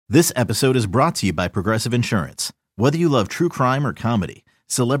This episode is brought to you by Progressive Insurance. Whether you love true crime or comedy,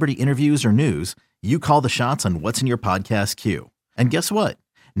 celebrity interviews or news, you call the shots on what's in your podcast queue. And guess what?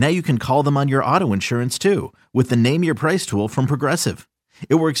 Now you can call them on your auto insurance too with the Name Your Price tool from Progressive.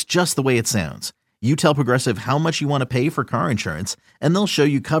 It works just the way it sounds. You tell Progressive how much you want to pay for car insurance, and they'll show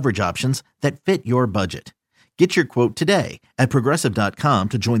you coverage options that fit your budget. Get your quote today at Progressive.com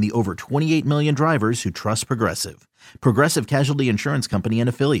to join the over 28 million drivers who trust Progressive. Progressive Casualty Insurance Company and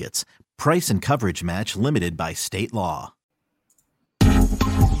Affiliates. Price and coverage match limited by state law.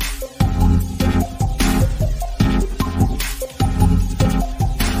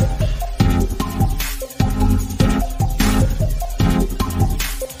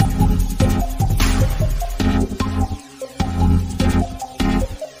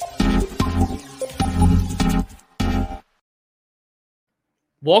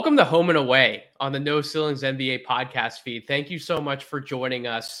 Welcome to Home and Away on the No Ceilings NBA podcast feed. Thank you so much for joining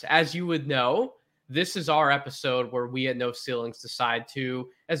us. As you would know, this is our episode where we at No Ceilings decide to,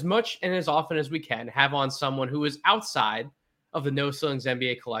 as much and as often as we can, have on someone who is outside of the No Ceilings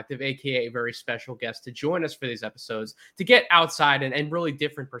NBA collective, aka a very special guest, to join us for these episodes, to get outside and really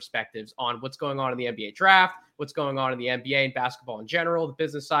different perspectives on what's going on in the NBA draft, what's going on in the NBA and basketball in general, the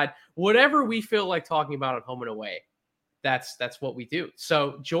business side, whatever we feel like talking about on Home and Away. That's what we do.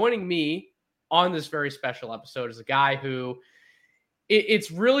 So joining me on this very special episode is a guy who it's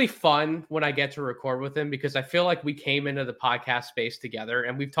really fun when I get to record with him because I feel like we came into the podcast space together,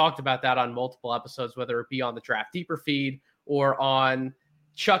 and we've talked about that on multiple episodes, whether it be on the Draft Deeper feed or on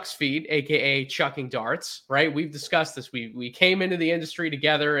Chuck's feed, aka Chucking Darts, right? We've discussed this. We came into the industry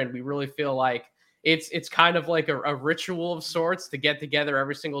together, and we really feel like it's kind of like a ritual of sorts to get together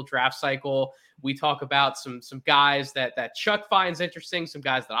every single draft cycle. We talk about some guys that Chuck finds interesting, some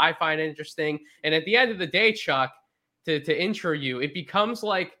guys that I find interesting. And at the end of the day, Chuck, to intro you, it becomes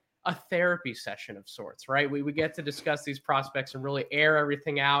like a therapy session of sorts, right? We get to discuss these prospects and really air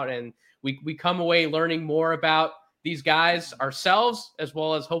everything out. And we come away learning more about these guys ourselves, as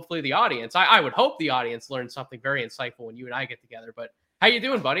well as hopefully the audience. I would hope the audience learns something very insightful when you and I get together. But how you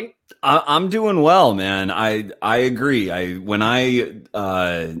doing, buddy? I'm doing well, man. I agree. When I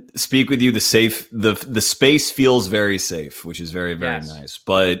speak with you, the space feels very safe, which is very, very nice.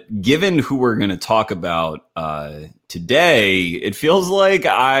 But given who we're going to talk about today, it feels like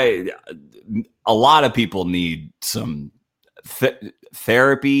a lot of people need some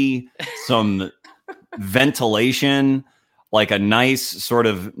therapy, some ventilation, like a nice sort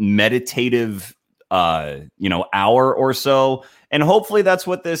of meditative hour or so. And hopefully that's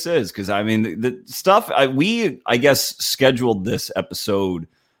what this is. Because, I mean, the stuff, I guess, scheduled this episode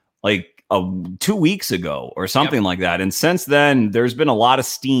like 2 weeks ago or something like that. And since then, there's been a lot of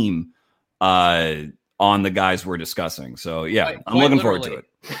steam on the guys we're discussing. So, yeah, I'm looking forward to it.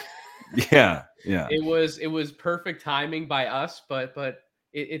 Yeah. It was perfect timing by us, but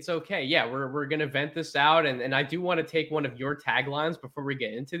it's okay. Yeah, we're going to vent this out. And I do want to take one of your taglines before we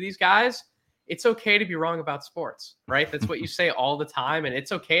get into these guys. It's okay to be wrong about sports, right? That's what you say all the time. And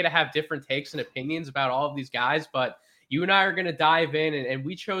it's okay to have different takes and opinions about all of these guys. But you and I are going to dive in, and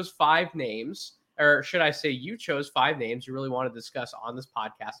we chose 5 names, or should I say you chose 5 names you really want to discuss on this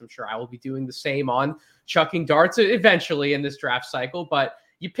podcast. I'm sure I will be doing the same on Chucking Darts eventually in this draft cycle. But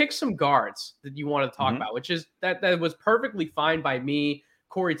you pick some guards that you want to talk about, which is that was perfectly fine by me.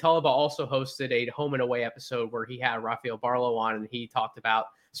 Corey Tulaba also hosted a Home and Away episode where he had Rafael Barlow on, and he talked about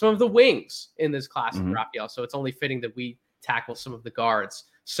some of the wings in this class of Rafael. So it's only fitting that we tackle some of the guards.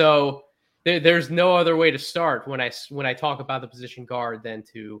 So there's no other way to start when I talk about the position guard than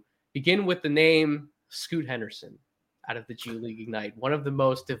to begin with the name Scoot Henderson out of the G League Ignite, one of the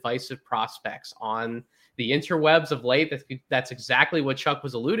most divisive prospects on the interwebs of late. That's exactly what Chuck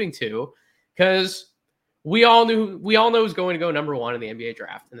was alluding to, because we all know who's going to go number 1 in the NBA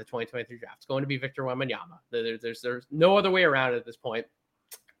draft, in the 2023 draft. It's going to be Victor Wembanyama. There's no other way around it at this point.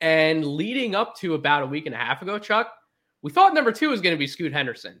 And leading up to about a week and a half ago, Chuck, we thought number 2 was going to be Scoot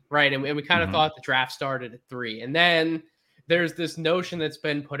Henderson, right? And we kind of thought the draft started at 3. And then there's this notion that's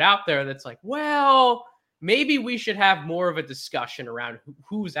been put out there that's like, well, maybe we should have more of a discussion around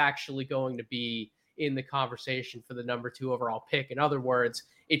who's actually going to be in the conversation for the number 2 overall pick. In other words,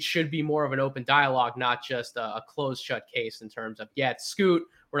 it should be more of an open dialogue, not just a closed shut case in terms of, it's Scoot.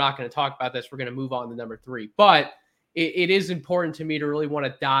 We're not going to talk about this. We're going to move on to number 3. But it is important to me to really want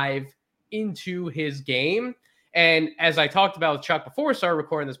to dive into his game. And as I talked about with Chuck before we started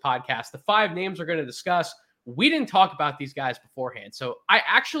recording this podcast, the 5 names we're going to discuss, we didn't talk about these guys beforehand. So I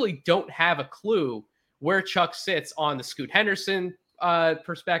actually don't have a clue where Chuck sits on the Scoot Henderson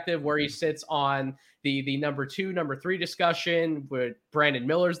perspective where he sits on the number 2, number 3 discussion. With Brandon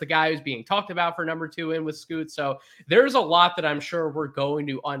Miller's the guy who's being talked about for number 2 in with Scoot. So there's a lot that I'm sure we're going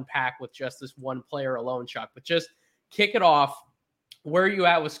to unpack with just this one player alone, Chuck. But just kick it off. Where are you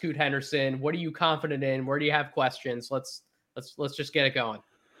at with Scoot Henderson? What are you confident in? Where do you have questions? Let's just get it going.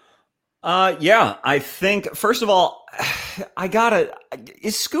 Yeah, I think first of all,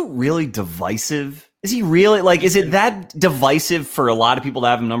 is Scoot really divisive? Is he really is it that divisive for a lot of people to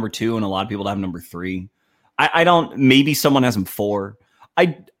have him number 2 and a lot of people to have him number 3? I don't, maybe someone has him 4.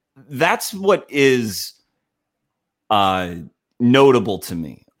 That's what is notable to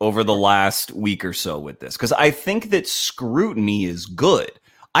me over the last week or so with this, because I think that scrutiny is good.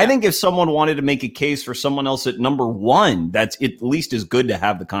 I think if someone wanted to make a case for someone else at number 1, that's at least as good to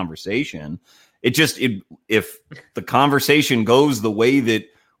have the conversation. If the conversation goes the way that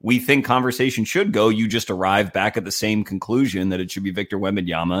we think conversation should go, you just arrive back at the same conclusion that it should be Victor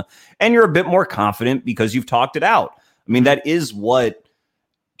Wembanyama, and you're a bit more confident because you've talked it out. I mean, that is what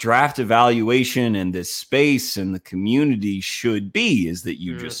draft evaluation and this space and the community should be, is that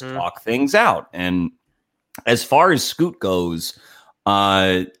you just talk things out. And as far as Scoot goes,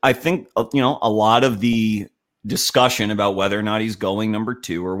 I think, a lot of the discussion about whether or not he's going number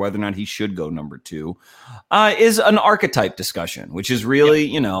 2 or whether or not he should go number 2 is an archetype discussion, which is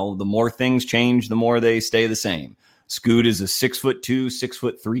really, the more things change, the more they stay the same. Scoot is a 6'2",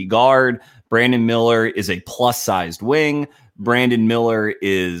 6'3" guard. Brandon Miller is a plus-sized wing. Brandon Miller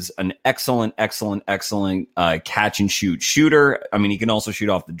is an excellent catch and shoot shooter. I mean, he can also shoot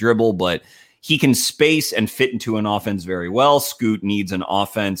off the dribble, but he can space and fit into an offense very well. Scoot needs an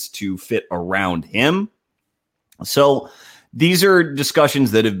offense to fit around him. So these are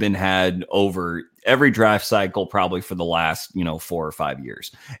discussions that have been had over every draft cycle, probably for the last, 4 or 5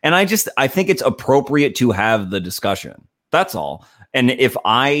 years. And I think it's appropriate to have the discussion. That's all. And if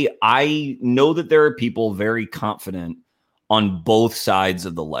I know that there are people very confident on both sides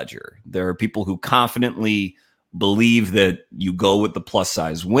of the ledger. There are people who confidently believe that you go with the plus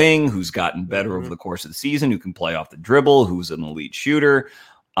size wing, who's gotten better over the course of the season, who can play off the dribble, who's an elite shooter.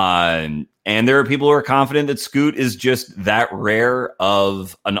 And there are people who are confident that Scoot is just that rare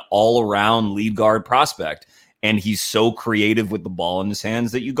of an all-around lead guard prospect. And he's so creative with the ball in his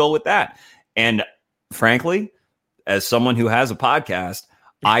hands that you go with that. And frankly, as someone who has a podcast,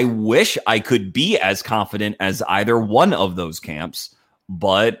 I wish I could be as confident as either one of those camps,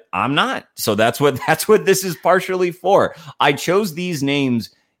 but I'm not. So that's what this is partially for. I chose these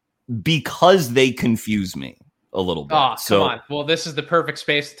names because they confuse me a little bit. Oh, come on. Well, this is the perfect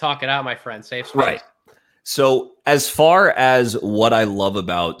space to talk it out, my friend. Safe space. Right. So as far as what I love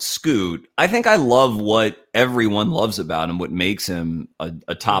about Scoot, I think I love what everyone loves about him, what makes him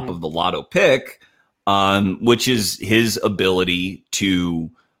a top of the lotto pick, which is his ability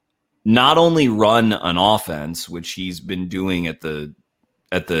to not only run an offense, which he's been doing at the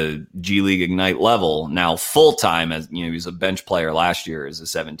G League Ignite level now full time, as he was a bench player last year as a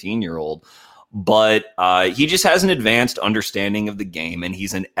 17-year-old, but he just has an advanced understanding of the game, and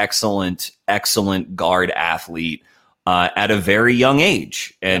he's an excellent guard athlete at a very young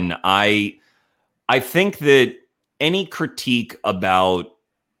age. And I think that any critique about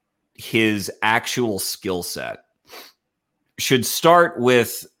his actual skill set should start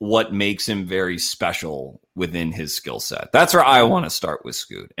with what makes him very special within his skill set. That's where I want to start with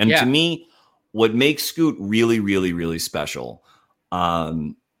Scoot. And to me, what makes Scoot really, really, really special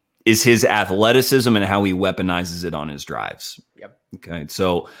is his athleticism and how he weaponizes it on his drives. Yep. Okay.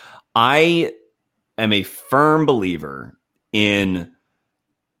 So I am a firm believer in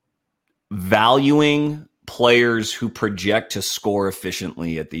valuing players who project to score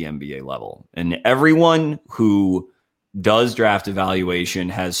efficiently at the NBA level. And everyone who does draft evaluation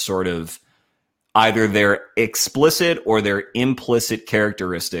has sort of either their explicit or their implicit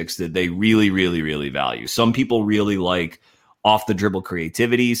characteristics that they really, really, really value. Some people really like off the dribble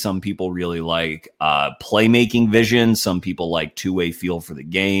creativity. Some people really like playmaking vision. Some people like two-way feel for the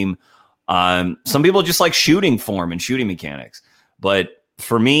game. Some people just like shooting form and shooting mechanics. But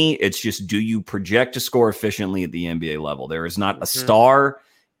for me, it's just, do you project to score efficiently at the NBA level? There is not a star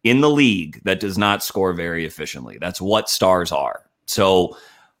in the league that does not score very efficiently. That's what stars are. So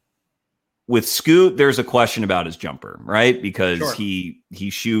with Scoot, there's a question about his jumper, right? Because he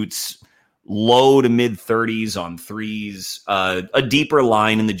shoots low to mid 30s on threes, a deeper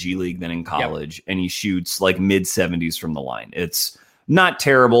line in the G League than in college. And he shoots like mid 70s from the line. It's not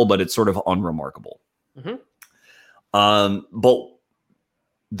terrible, but it's sort of unremarkable. But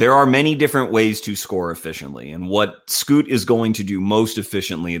there are many different ways to score efficiently. And what Scoot is going to do most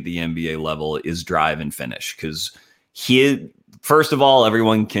efficiently at the NBA level is drive and finish, because first of all,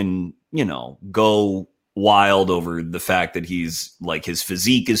 everyone can, go wild over the fact that he's like, his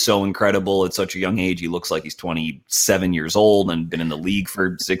physique is so incredible at such a young age. He looks like he's 27 years old and been in the league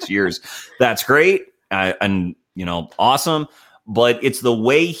for 6 years. That's great. And, awesome. But it's the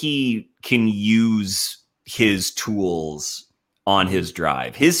way he can use his tools on his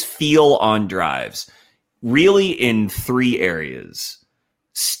drive, his feel on drives, really in 3 areas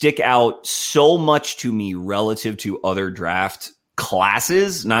stick out so much to me relative to other draft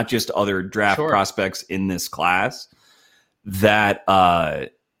classes, not just other draft prospects in this class, that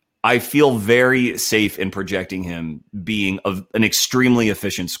I feel very safe in projecting him being an extremely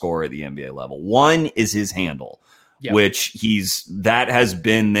efficient scorer at the NBA level. One is his handle, which that has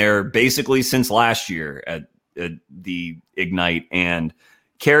been there basically since last year at the Ignite and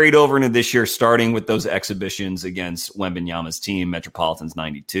carried over into this year, starting with those exhibitions against Wembanyama's team, Metropolitans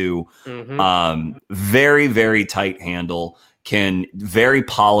 92. Very, very tight handle, very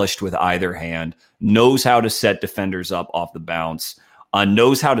polished with either hand, knows how to set defenders up off the bounce,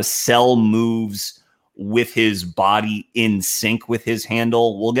 knows how to sell moves with his body in sync with his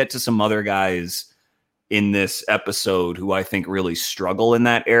handle. We'll get to some other guys in this episode who I think really struggle in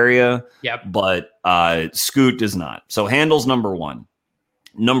that area. But Scoot does not. So handle's number 1.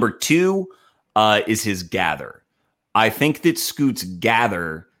 Number 2 is his gather. I think that Scoot's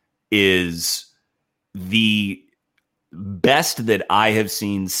gather is the best that I have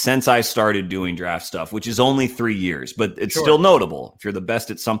seen since I started doing draft stuff, which is only 3 years, but it's still notable. If you're the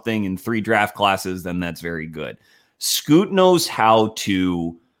best at something in 3 draft classes, then that's very good. Scoot knows how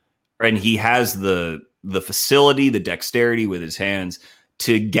to, and he has the facility, the dexterity with his hands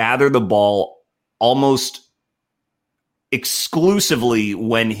to gather the ball almost exclusively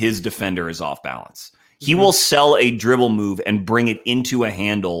when his defender is off balance. He will sell a dribble move and bring it into a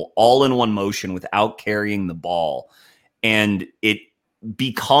handle all in one motion without carrying the ball. And it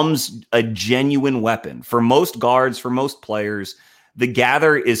becomes a genuine weapon. For most guards, for most players, the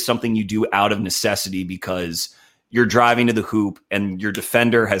gather is something you do out of necessity because you're driving to the hoop and your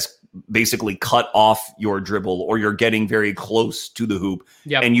defender has basically cut off your dribble or you're getting very close to the hoop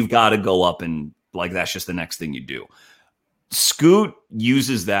and you've got to go up and that's just the next thing you do. Scoot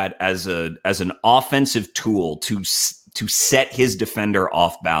uses that as an offensive tool to set his defender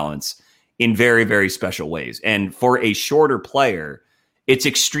off balance in very, very special ways. And for a shorter player, it's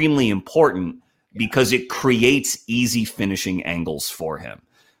extremely important because it creates easy finishing angles for him.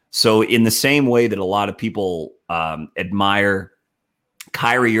 So in the same way that a lot of people admire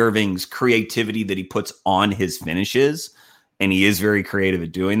Kyrie Irving's creativity that he puts on his finishes, and he is very creative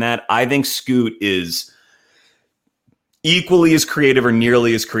at doing that, I think Scoot is equally as creative or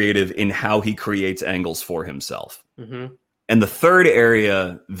nearly as creative in how he creates angles for himself. And the third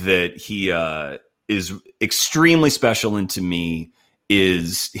area that he is extremely special in to me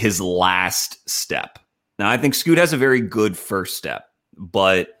is his last step. Now, I think Scoot has a very good first step,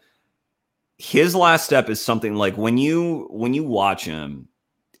 but his last step is something like when you watch him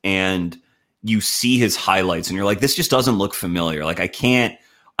and you see his highlights and you're like, this just doesn't look familiar. Like I can't,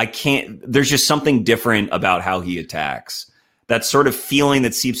 there's just something different about how he attacks. That sort of feeling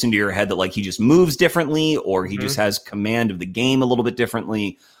that seeps into your head that like he just moves differently or he just has command of the game a little bit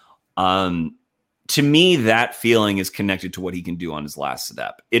differently. To me, that feeling is connected to what he can do on his last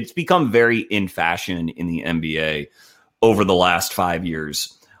step. It's become very in fashion in the NBA over the last 5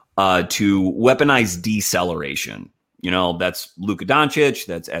 years to weaponize deceleration. That's Luka Doncic,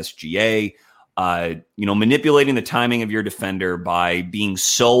 that's SGA, manipulating the timing of your defender by being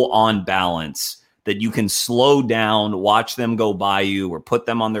so on balance that you can slow down, watch them go by you or put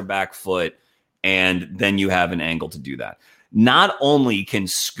them on their back foot, and then you have an angle to do that. Not only can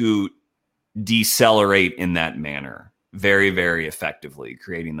Scoot decelerate in that manner very, very effectively,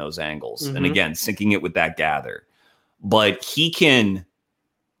 creating those angles, and again, syncing it with that gather, but he can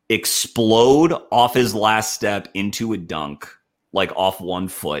explode off his last step into a dunk, like off 1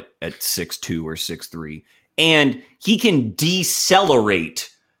 foot at 6'2" or 6'3", and he can decelerate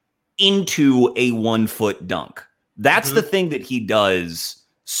into a 1 foot dunk. That's the thing that he does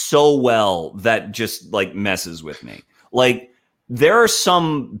so well that just like messes with me. Like there are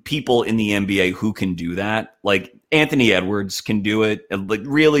some people in the NBA who can do that. Like Anthony Edwards can do it. Like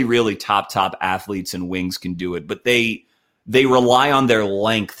really, really top athletes and wings can do it, but they rely on their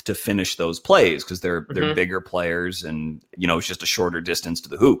length to finish those plays because they're bigger players and it's just a shorter distance to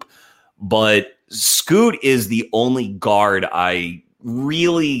the hoop. But Scoot is the only guard I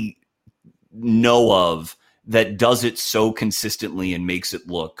really know of that does it so consistently and makes it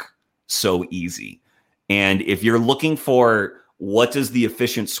look so easy. And if you're looking for what does the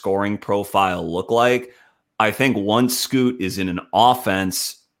efficient scoring profile look like, I think once Scoot is in an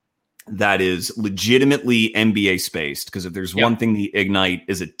offense that is legitimately NBA spaced, because if there's one thing the Ignite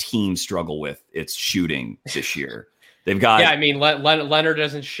is a team struggle with, it's shooting this year. They've got I mean, Leonard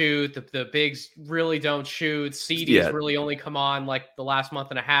doesn't shoot. The bigs really don't shoot. CD's really only come on like the last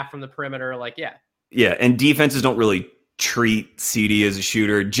month and a half from the perimeter. Like, and defenses don't really treat CD as a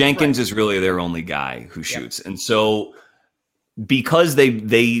shooter. Jenkins is really their only guy who shoots, and so because they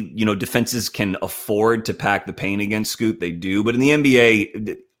defenses can afford to pack the paint against Scoot, they do. But in the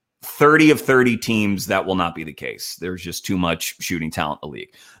NBA, 30 of 30 teams, that will not be the case. There's just too much shooting talent in the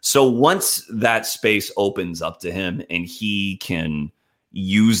league. So once that space opens up to him and he can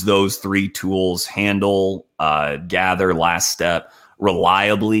use those three tools, handle, gather, last step,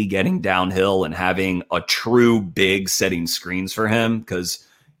 reliably getting downhill and having a true big setting screens for him, because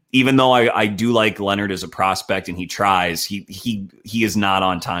even though I do like Leonard as a prospect and he tries, he is not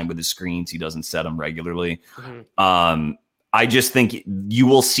on time with his screens. He doesn't set them regularly. Mm-hmm. I just think you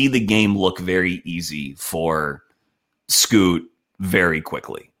will see the game look very easy for Scoot very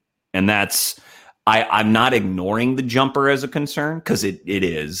quickly. And that's, I'm not ignoring the jumper as a concern, because it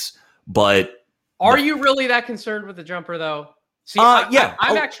is, but. Are you really that concerned with the jumper though? See,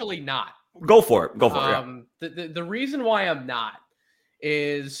 I'm actually not. Go for it. The reason why I'm not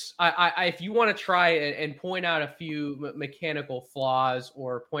is I if you want to try and point out a few mechanical flaws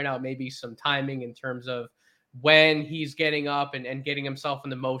or point out maybe some timing in terms of when he's getting up and getting himself in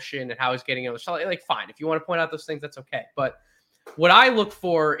the motion and how he's getting it, like, fine. If you want to point out those things, that's okay. But what I look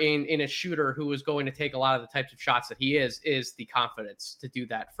for in a shooter who is going to take a lot of the types of shots that he is the confidence to do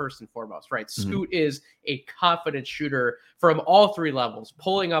that first and foremost, right? Mm-hmm. Scoot is a confident shooter from all three levels,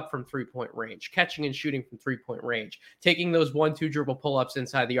 pulling up from 3-point range, catching and shooting from 3-point range, taking those 1-2 dribble pull-ups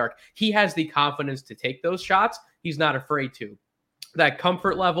inside the arc. He has the confidence to take those shots. He's not afraid to. That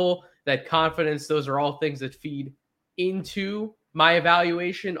comfort level, that confidence, those are all things that feed into my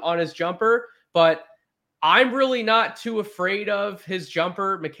evaluation on his jumper. But I'm really not too afraid of his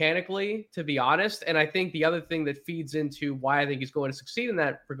jumper mechanically, to be honest. And I think the other thing that feeds into why I think he's going to succeed in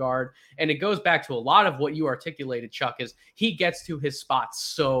that regard, and it goes back to a lot of what you articulated, Chuck, is he gets to his spots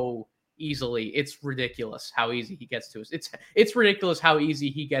so easily. It's ridiculous how easy he gets to it. It's ridiculous how easy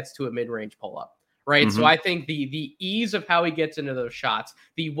he gets to a mid-range pull-up. Right. Mm-hmm. So I think the ease of how he gets into those shots,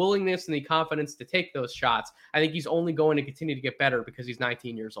 the willingness and the confidence to take those shots, I think he's only going to continue to get better because he's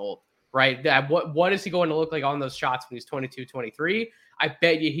 19 years old. Right. What is he going to look like on those shots when he's 22, 23? I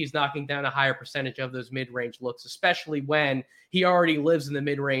bet you he's knocking down a higher percentage of those mid-range looks, especially when he already lives in the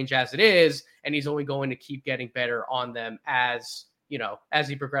mid-range as it is. And he's only going to keep getting better on them as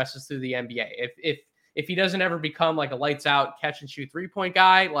he progresses through the NBA. If he doesn't ever become like a lights out catch and shoot 3-point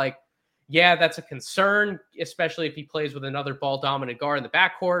guy, like, yeah, that's a concern, especially if he plays with another ball-dominant guard in the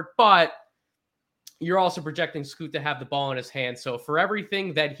backcourt. But you're also projecting Scoot to have the ball in his hand. So for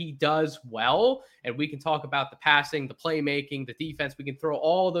everything that he does well, and we can talk about the passing, the playmaking, the defense, we can throw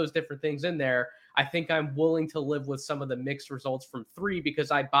all those different things in there. I think I'm willing to live with some of the mixed results from 3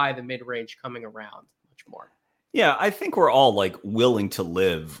 because I buy the mid-range coming around much more. Yeah, I think we're all like willing to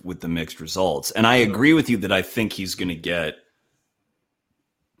live with the mixed results. And I agree with you that I think he's going to get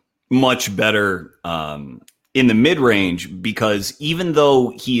much better in the mid-range, because even though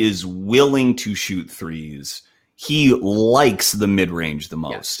he is willing to shoot threes, he likes the mid-range the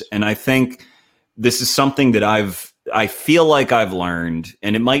most. Yes. And I think this is something that I feel like I've learned,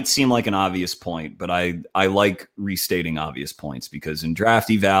 and it might seem like an obvious point, but I like restating obvious points, because in draft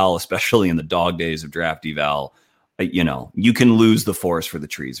eval, especially in the dog days of draft eval, you can lose the forest for the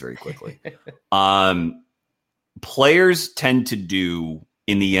trees very quickly. Players tend to do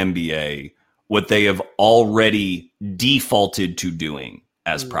in the NBA what they have already defaulted to doing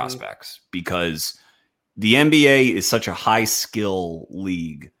as prospects, because the NBA is such a high skill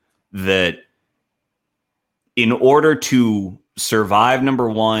league that in order to survive, number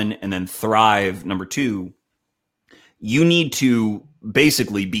one, and then thrive, number two, you need to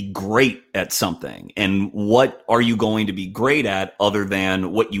basically be great at something. And what are you going to be great at other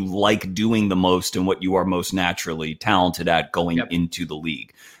than what you like doing the most and what you are most naturally talented at going into the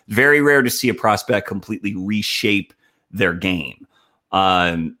league? Very rare to see a prospect completely reshape their game.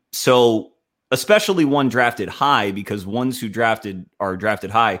 So especially one drafted high, because ones who are drafted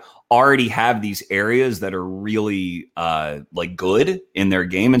high already have these areas that are really like good in their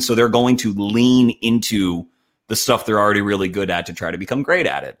game. And so they're going to lean into the stuff they're already really good at to try to become great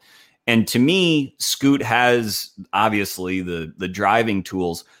at it. And to me, Scoot has obviously the driving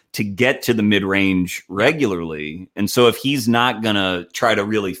tools to get to the mid-range regularly. And so if he's not going to try to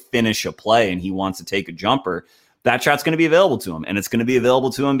really finish a play and he wants to take a jumper, that shot's going to be available to him. And it's going to be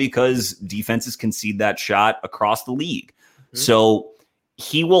available to him because defenses concede that shot across the league. Mm-hmm. So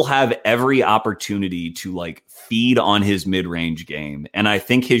he will have every opportunity to like feed on his mid-range game. And I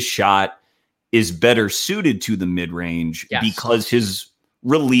think his shot is better suited to the mid-range because his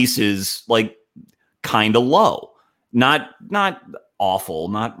release is like kind of low, not awful,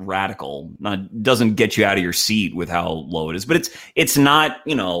 not radical, doesn't get you out of your seat with how low it is, but it's not,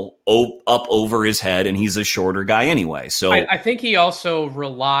 up over his head, and he's a shorter guy anyway. So I think he also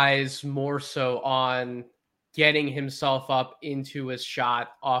relies more so on getting himself up into his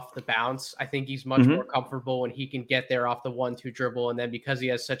shot off the bounce. I think he's much more comfortable when he can get there off the 1-2 dribble. And then because he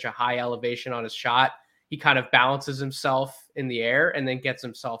has such a high elevation on his shot, he kind of balances himself in the air and then gets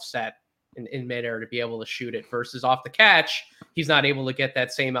himself set in midair to be able to shoot it, versus off the catch. He's not able to get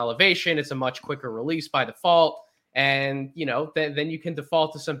that same elevation. It's a much quicker release by default. And, then you can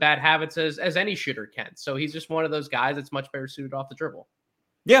default to some bad habits as any shooter can. So he's just one of those guys that's much better suited off the dribble.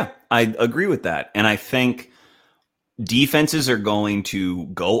 Yeah, I agree with that. And I think defenses are going to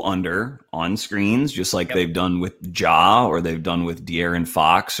go under on screens, just like they've done with Ja, or they've done with De'Aaron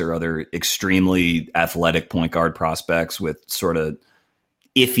Fox, or other extremely athletic point guard prospects with sort of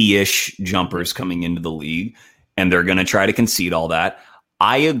iffy-ish jumpers coming into the league. And they're going to try to concede all that.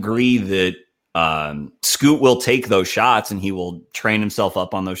 I agree that Scoot will take those shots and he will train himself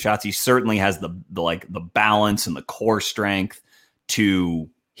up on those shots. He certainly has the balance and the core strength to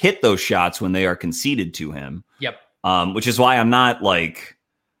hit those shots when they are conceded to him. Yep. Which is why I'm not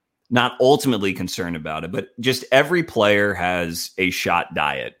ultimately concerned about it, but just every player has a shot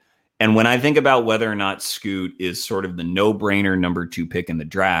diet. And when I think about whether or not Scoot is sort of the no-brainer number 2 pick in the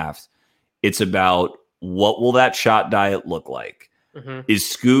draft, it's about what will that shot diet look like? Mm-hmm. Is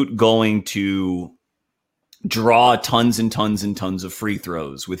Scoot going to draw tons and tons and tons of free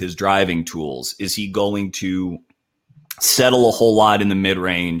throws with his driving tools? Is he going to settle a whole lot in the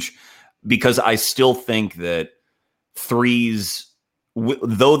mid-range? Because I still think that threes,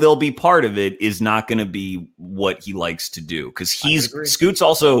 though they'll be part of it, is not going to be what he likes to do. Because Scoot's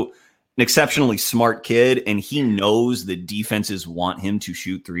also an exceptionally smart kid, and he knows that defenses want him to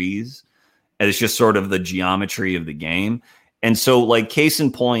shoot threes. And it's just sort of the geometry of the game. And so, like, case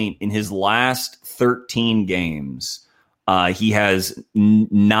in point, in his last 13 games, he has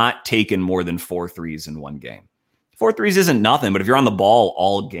not taken more than 4 threes in one game. 4 threes isn't nothing, but if you're on the ball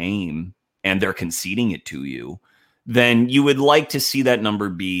all game and they're conceding it to you, then you would like to see that number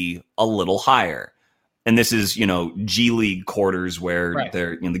be a little higher. And this is, G League quarters where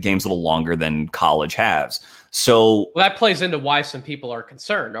they're, the game's a little longer than college halves. So that plays into why some people are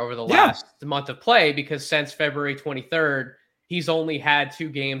concerned over the last month of play, because since February 23rd, he's only had 2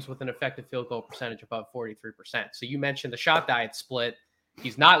 games with an effective field goal percentage above 43%. So you mentioned the shot diet split.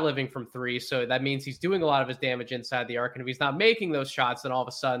 He's not living from 3. So that means he's doing a lot of his damage inside the arc. And if he's not making those shots, then all of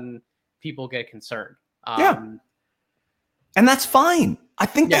a sudden people get concerned. And that's fine. I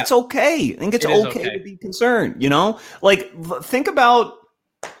think that's okay. I think it's okay to be concerned, Like, think about,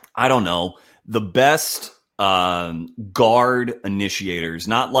 I don't know, the best guard initiators,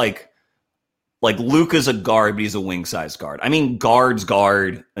 not like Luka's a guard, but he's a wing-sized guard. I mean,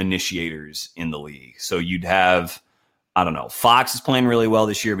 guard initiators in the league. So you'd have, I don't know, Fox is playing really well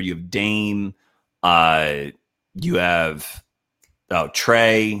this year, but you have Dame, you have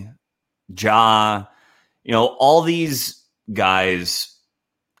Trey, Ja, all these guys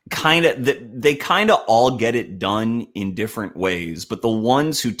they kind of all get it done in different ways, but the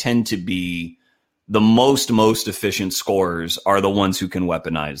ones who tend to be the most efficient scorers are the ones who can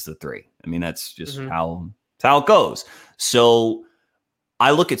weaponize the 3. I mean, that's just how it goes. So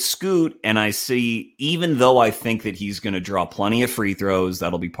I look at Scoot and I see, even though I think that he's going to draw plenty of free throws,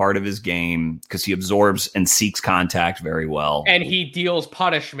 that'll be part of his game because he absorbs and seeks contact very well. And he deals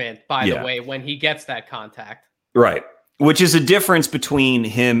punishment, by the way, when he gets that contact. Right. Which is a difference between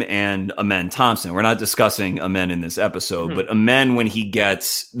him and Amen Thompson. We're not discussing Amen in this episode, but Amen, when he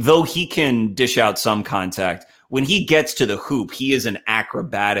gets, though he can dish out some contact, when he gets to the hoop, he is an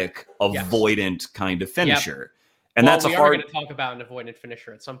acrobatic, avoidant kind of finisher. Yep. And that's we are going to talk about an avoidant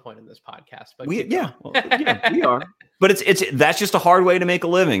finisher at some point in this podcast. But we are. But that's just a hard way to make a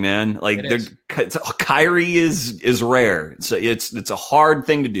living, man. Like, Kyrie is rare. So it's a hard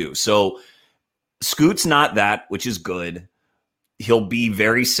thing to do. So Scoot's not that, which is good. He'll be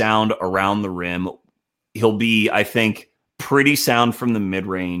very sound around the rim. He'll be, I think, pretty sound from the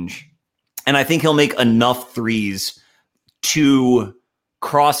mid-range. And I think he'll make enough threes to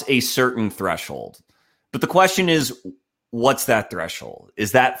cross a certain threshold. But the question is, what's that threshold?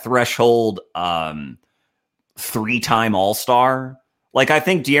 Is that threshold 3-time All-Star? Like, I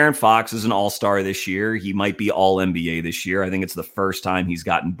think De'Aaron Fox is an all-star this year. He might be all NBA this year. I think it's the first time he's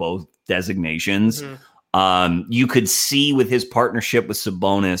gotten both designations. You could see with his partnership with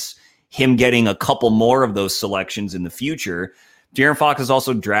Sabonis, him getting a couple more of those selections in the future. De'Aaron Fox is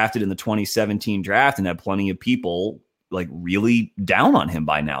also drafted in the 2017 draft and had plenty of people like really down on him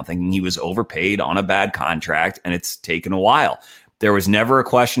by now, thinking he was overpaid on a bad contract, and it's taken a while. There was never a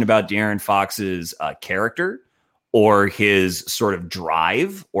question about De'Aaron Fox's character or his sort of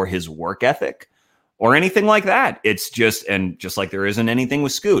drive or his work ethic or anything like that. It's just, and just like there isn't anything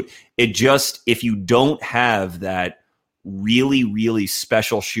with Scoot, it just, if you don't have that really, really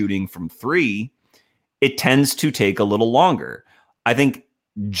special shooting from three, it tends to take a little longer. I think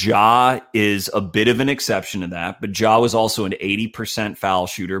Ja is a bit of an exception to that, but Ja was also an 80% foul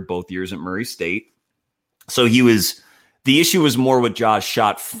shooter both years at Murray State. So the issue was more with Ja's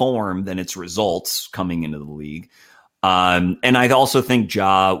shot form than its results coming into the league. And I also think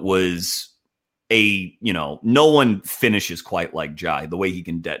Ja was no one finishes quite like Ja. The way he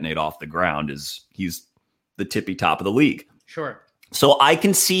can detonate off the ground he's the tippy top of the league. Sure. So I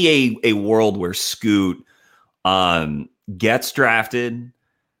can see a world where Scoot gets drafted.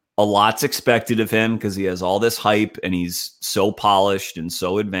 A lot's expected of him because he has all this hype and he's so polished and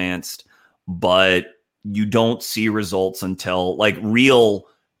so advanced, but you don't see results until like real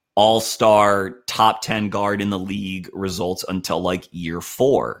all-star top 10 guard in the league results until like year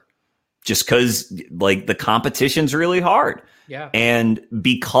 4, just because like the competition's really hard. Yeah. And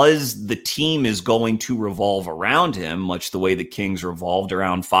because the team is going to revolve around him, much the way the Kings revolved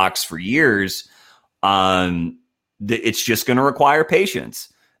around Fox for years, it's just going to require patience.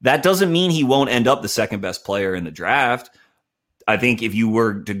 That doesn't mean he won't end up the second best player in the draft. I think if you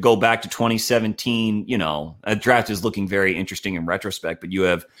were to go back to 2017, that draft is looking very interesting in retrospect, but you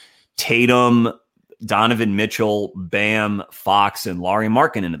have Tatum, Donovan Mitchell, Bam, Fox, and Lauri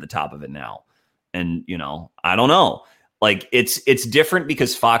Markkanen at the top of it now. And, I don't know. Like it's different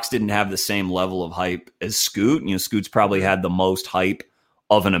because Fox didn't have the same level of hype as Scoot. Scoot's probably had the most hype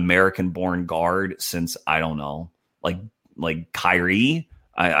of an American-born guard since, I don't know, like Kyrie,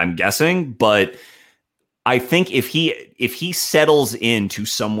 I'm guessing. But I think if he settles into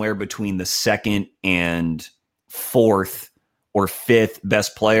somewhere between the second and fourth or fifth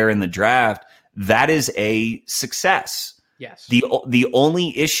best player in the draft, that is a success. Yes. The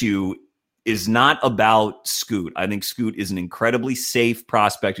only issue is not about Scoot. I think Scoot is an incredibly safe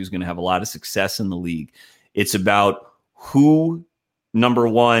prospect who's going to have a lot of success in the league. It's about who, number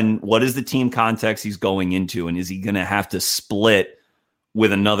one, what is the team context he's going into, and is he going to have to split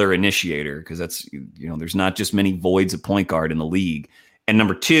with another initiator? Because that's, there's not just many voids of point guard in the league. And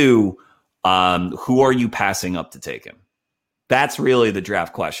number two, who are you passing up to take him? That's really the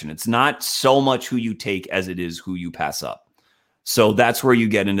draft question. It's not so much who you take as it is who you pass up. So that's where you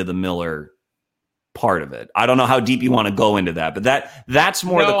get into the Miller part of it. I don't know how deep you want to go into that, but that's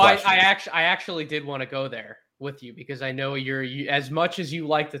more the question. I actually did want to go there with you because I know you as much as you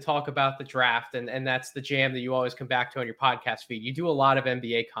like to talk about the draft, and that's the jam that you always come back to on your podcast feed. You do a lot of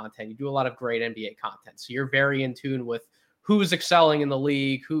NBA content. You do a lot of great NBA content. So you're very in tune with who's excelling in the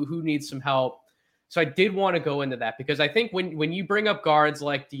league, who needs some help. So I did want to go into that because I think when you bring up guards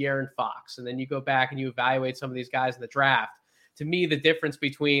like De'Aaron Fox, and then you go back and you evaluate some of these guys in the draft, to me, the difference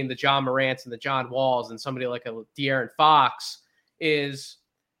between the John Morants and the John Walls and somebody like a De'Aaron Fox is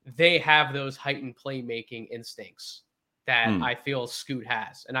they have those heightened playmaking instincts that I feel Scoot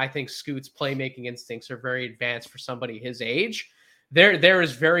has. And I think Scoot's playmaking instincts are very advanced for somebody his age. There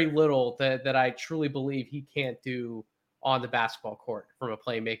is very little that I truly believe he can't do on the basketball court from a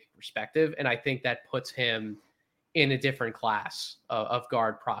playmaking perspective. And I think that puts him in a different class of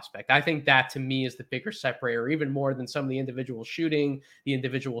guard prospect. I think that to me is the bigger separator, even more than some of the individual shooting, the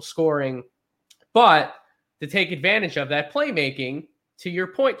individual scoring. But to take advantage of that playmaking, to your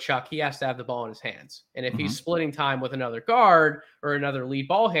point, Chuck, he has to have the ball in his hands. And if he's splitting time with another guard or another lead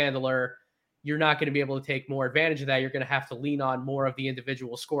ball handler, you're not going to be able to take more advantage of that. You're going to have to lean on more of the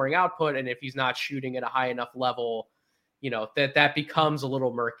individual scoring output. And if he's not shooting at a high enough level, that becomes a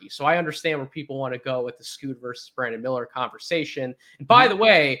little murky. So I understand where people want to go with the Scoot versus Brandon Miller conversation. And by the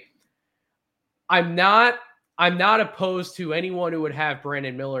way, I'm not opposed to anyone who would have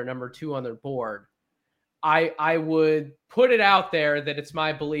Brandon Miller number 2 on their board. I would put it out there that it's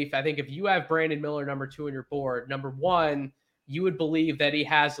my belief. I think if you have Brandon Miller number 2 on your board, number one, you would believe that he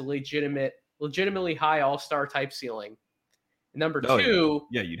has a legitimately high all-star type ceiling. Number two,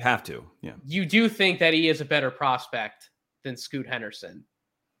 yeah, you'd have to. Yeah, you do think that he is a better prospect than Scoot Henderson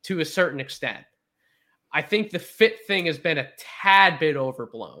to a certain extent. I think the fit thing has been a tad bit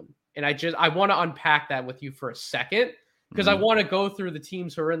overblown. And I want to unpack that with you for a second, because I want to go through the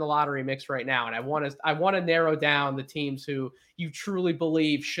teams who are in the lottery mix right now, and I want to narrow down the teams who you truly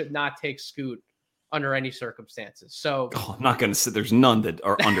believe should not take Scoot under any circumstances. So I'm not going to say there's none that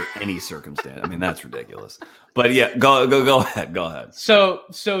are under any circumstance. I mean, that's ridiculous. But yeah, go ahead. So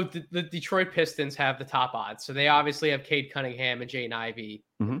the Detroit Pistons have the top odds. So they obviously have Cade Cunningham and Jaden Ivey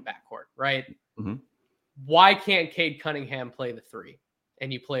in the backcourt, right? Mm-hmm. Why can't Cade Cunningham play the 3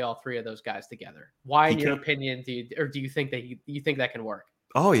 and you play all 3 of those guys together? Why, in your opinion, do you think that you think that can work?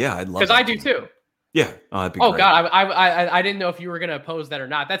 Oh yeah, I'd love. Because I do too. Yeah. That'd be great. God, I didn't know if you were going to oppose that or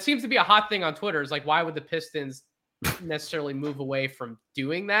not. That seems to be a hot thing on Twitter. Is like, why would the Pistons necessarily move away from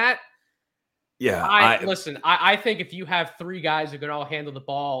doing that? Yeah. Listen, I think if you have 3 guys who can all handle the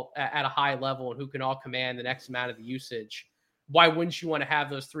ball at a high level and who can all command the next amount of the usage, why wouldn't you want to have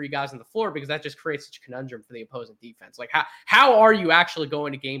those 3 guys on the floor? Because that just creates such a conundrum for the opposing defense. Like, how are you actually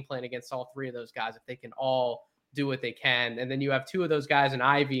going to game plan against all 3 of those guys if they can all do what they can? And then you have 2 of those guys in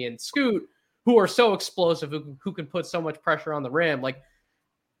Ivy and Scoot who are so explosive, who can put so much pressure on the rim. Like,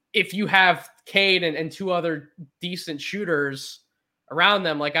 if you have Cade and 2 other decent shooters around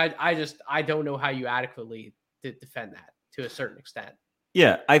them, like I don't know how you adequately defend that to a certain extent.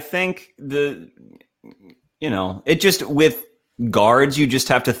 Yeah, I think it just with guards, you just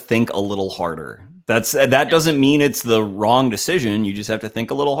have to think a little harder. That doesn't mean it's the wrong decision. You just have to think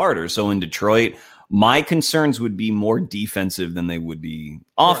a little harder. So in Detroit, my concerns would be more defensive than they would be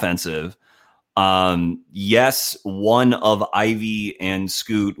offensive. Yes, one of Ivy and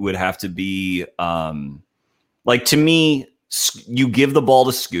Scoot would have to be to me, you give the ball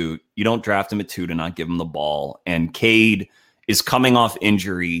to Scoot. You don't draft him at 2 to not give him the ball. And Cade is coming off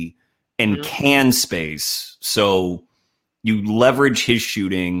injury and can space. So you leverage his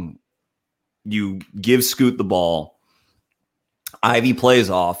shooting. You give Scoot the ball. Ivy plays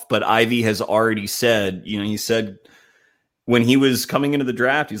off, but Ivy has already said, he said when he was coming into the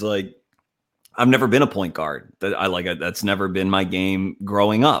draft, he's like, I've never been a point guard. That's never been my game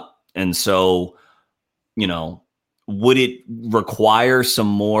growing up. And so, would it require some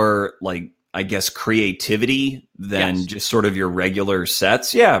more, creativity than just sort of your regular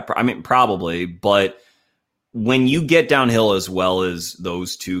sets? Yeah, I mean, probably. But when you get downhill as well as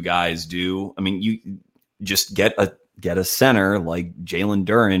those 2 guys do, I mean, you just get a center like Jalen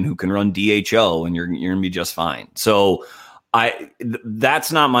Duren who can run DHO and you're going to be just fine. So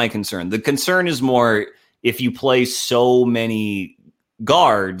that's not my concern. The concern is more if you play so many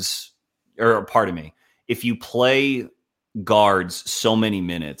guards, if you play guards so many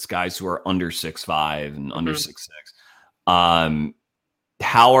minutes, guys who are under 6'5" and under 6'6",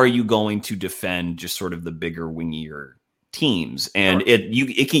 how are you going to defend just sort of the bigger, wingier teams? And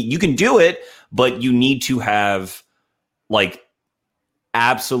you can do it, but you need to have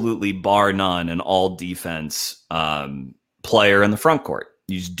absolutely bar none an all defense player in the front court.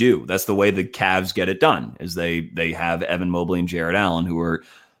 You just do. That's the way the Cavs get it done. Is they have Evan Mobley and Jared Allen, who are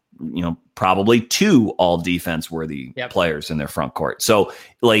probably 2 all defense worthy players in their front court. So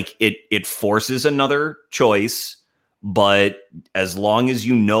it forces another choice, but as long as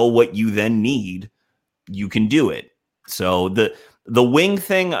you know what you then need, you can do it. So the wing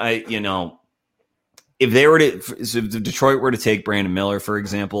thing, if Detroit were to take Brandon Miller, for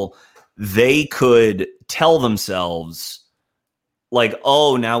example, they could tell themselves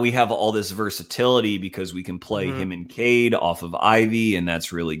now we have all this versatility because we can play him and Cade off of Ivy, and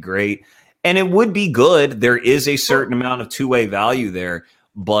that's really great. And it would be good. There is a certain amount of 2-way value there,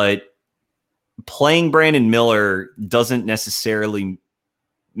 but playing Brandon Miller doesn't necessarily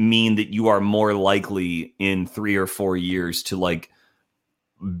mean that you are more likely in 3 or 4 years to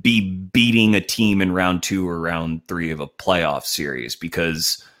be beating a team in round 2 or round 3 of a playoff series,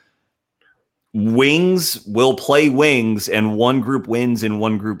 because wings will play wings and one group wins and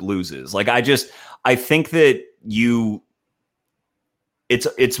one group loses. I think that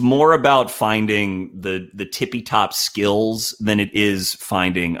it's more about finding the tippy top skills than it is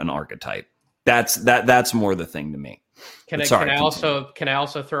finding an archetype. That's more the thing to me. Can I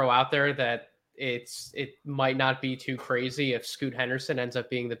also throw out there that it might not be too crazy if Scoot Henderson ends up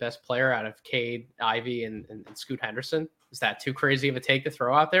being the best player out of Cade, Ivy, and Scoot Henderson? Is that too crazy of a take to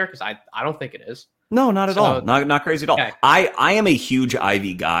throw out there? Because I don't think it is. No, not at all. Not crazy at all. Okay. I am a huge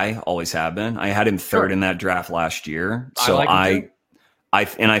Ivy guy. Always have been. I had him third in that draft last year. So I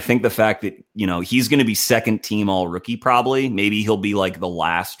think the fact that he's going to be second team all rookie probably. Maybe he'll be the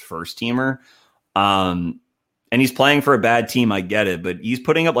last first teamer. And he's playing for a bad team. I get it, but he's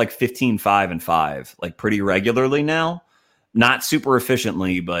putting up 15, 5, and 5 pretty regularly now. Not super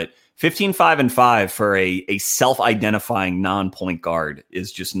efficiently, but 15, 5, and 5 for a self-identifying non-point guard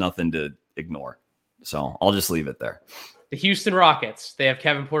is just nothing to ignore. So I'll just leave it there. The Houston Rockets, they have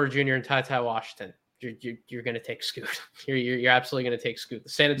Kevin Porter Jr. and Ty Washington. You're going to take Scoot. You're absolutely going to take Scoot. The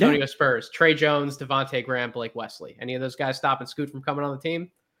San Antonio Spurs, Trey Jones, Devontae Graham, Blake Wesley. Any of those guys stopping Scoot from coming on the team?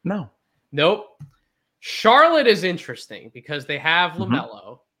 No. Nope. Charlotte is interesting because they have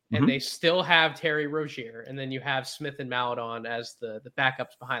LaMelo and they still have Terry Rozier, and then you have Smith and Maladon as the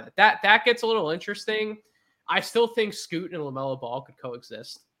backups behind it. That gets a little interesting. I still think Scoot and LaMelo Ball could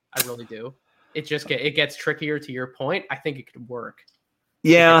coexist. I really do. It gets trickier. To your point, I think it could work.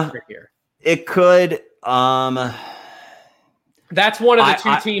 Yeah, it could. That's one of the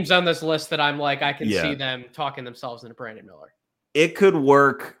two teams on this list that I'm like, I can see them talking themselves into Brandon Miller. It could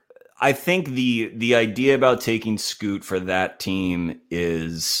work. I think the idea about taking Scoot for that team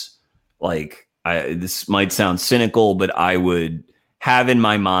is like, this might sound cynical, but I would have in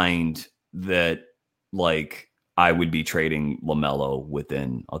my mind that like I would be trading LaMelo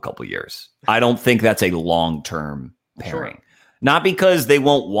within a couple years. I don't think that's a long-term pairing. Sure. Not because they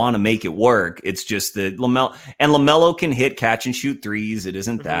won't want to make it work. It's just that LaMelo can hit catch and shoot threes. It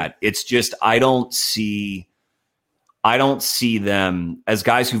isn't that. It's just I don't see them as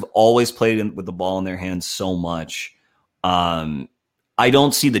guys who've always played with the ball in their hands so much. I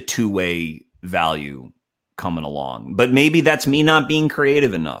don't see the two-way value coming along. But maybe that's me not being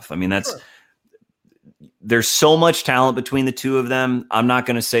creative enough. I mean, there's so much talent between the two of them. I'm not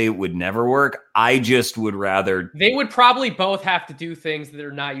going to say it would never work. I just would rather. They would probably both have to do things that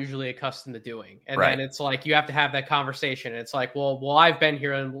they're not usually accustomed to doing. And then it's like, you have to have that conversation. And it's like, well, I've been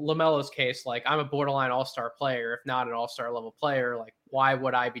here in LaMelo's case. Like, I'm a borderline all-star player, if not an all-star level player. Like, why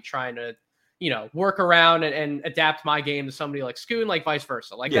would I be trying to, work around and adapt my game to somebody like Scoot and like vice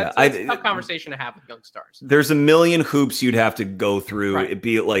versa? Like, that's a tough conversation to have with young stars. There's a million hoops you'd have to go through. Right. It'd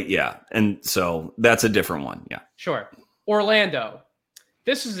be like, and so that's a different one. Yeah, sure. Orlando.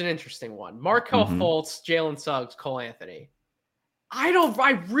 This is an interesting one. Markelle Fultz, Jalen Suggs, Cole Anthony. I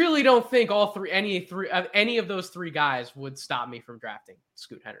really don't think any of those three guys would stop me from drafting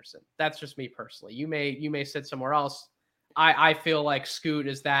Scoot Henderson. That's just me personally. You may sit somewhere else. I feel like Scoot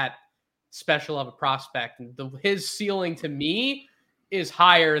is that special of a prospect, and his ceiling to me is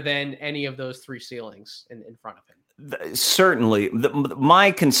higher than any of those three ceilings in front of him. Certainly.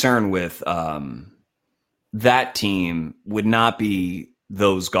 My concern with that team would not be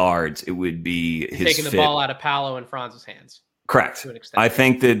those guards. It would be his taking the ball out of Paolo and Franz's hands. Correct. I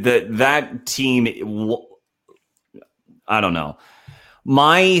think that team, I don't know.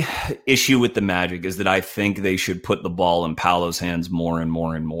 My issue with the Magic is that I think they should put the ball in Paolo's hands more and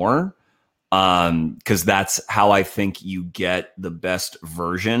more and more. Because that's how I think you get the best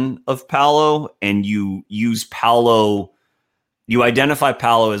version of Paolo, and you use Paolo, you identify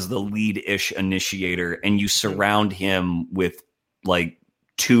Paolo as the lead-ish initiator, and you surround him with like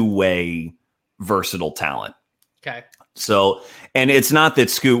two-way versatile talent. Okay. So, and it's not that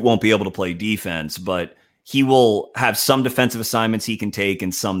Scoot won't be able to play defense, but he will have some defensive assignments he can take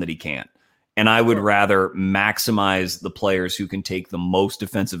and some that he can't. And I would rather maximize the players who can take the most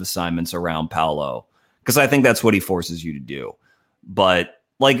defensive assignments around Paolo, because I think that's what he forces you to do. But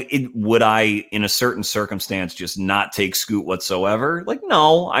like, would I, in a certain circumstance, just not take Scoot whatsoever? Like,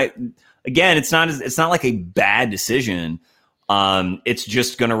 no. It's not like a bad decision. It's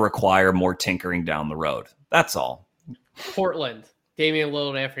just going to require more tinkering down the road. That's all. Portland, Damian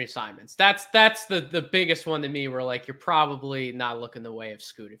Lillard, Anthony Simons. That's the biggest one to me, where like, you're probably not looking the way of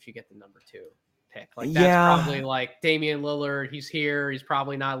Scoot if you get the number 2 pick. Like, that's probably like Damian Lillard. He's here. He's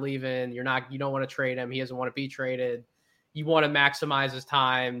probably not leaving. You don't want to trade him. He doesn't want to be traded. You want to maximize his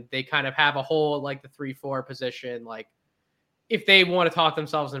time. They kind of have a hole like the 3-4 position. Like, if they want to talk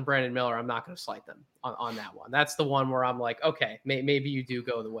themselves in Brandon Miller, I'm not going to slight them on that one. That's the one where I'm like, okay, maybe you do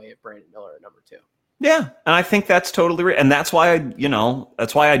go the way of Brandon Miller at number 2. Yeah, and I think that's totally right. And that's why I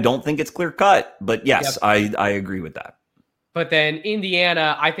don't think it's clear cut. But yes, yep. I agree with that. But then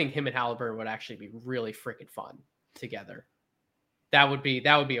Indiana, I think him and Halliburton would actually be really freaking fun together. That would be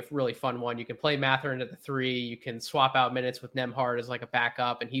a really fun one. You can play Mathurin at the 3. You can swap out minutes with Nembhard as like a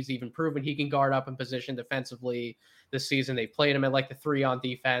backup, and he's even proven he can guard up in position defensively this season. They played him at like the 3 on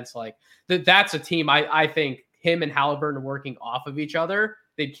defense. Like, that's a team I think him and Halliburton working off of each other.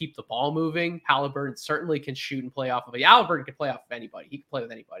 They'd keep the ball moving. Halliburton certainly can shoot and play off of it. Halliburton can play off of anybody. He can play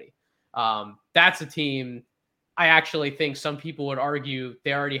with anybody. That's a team I actually think some people would argue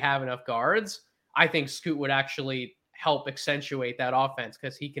they already have enough guards. I think Scoot would actually help accentuate that offense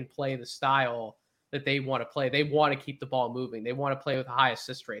because he can play the style that they want to play. They want to keep the ball moving. They want to play with a high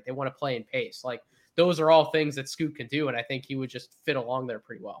assist rate. They want to play in pace. Like, those are all things that Scoot can do, and I think he would just fit along there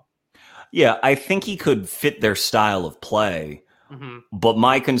pretty well. Yeah, I think he could fit their style of play. But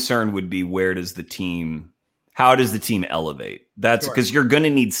my concern would be, where does the team how does the team elevate? That's because you're going to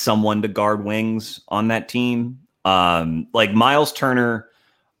need someone to guard wings on that team. Like Miles Turner,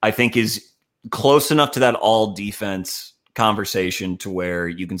 I think is close enough to that all defense conversation to where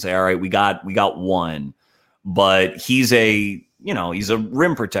you can say, all right, we got one, but he's a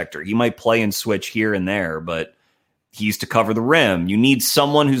rim protector. He might play and switch here and there, but he's to cover the rim. You need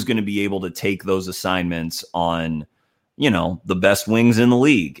someone who's going to be able to take those assignments on, the best wings in the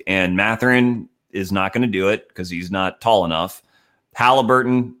league. And Mathurin is not going to do it because he's not tall enough.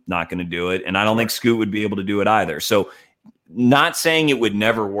 Halliburton, not going to do it. And I don't think Scoot would be able to do it either. So not saying it would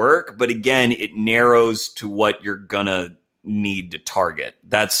never work, but again, it narrows to what you're going to need to target.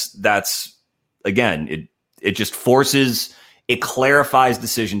 That's again, it just forces, it clarifies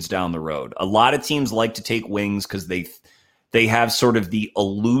decisions down the road. A lot of teams like to take wings because they have sort of the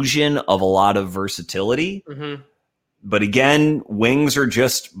illusion of a lot of versatility. Mm-hmm. But again, wings are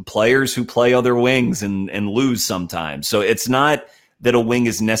just players who play other wings and lose sometimes. So it's not that a wing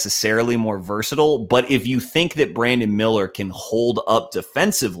is necessarily more versatile, but if you think that Brandon Miller can hold up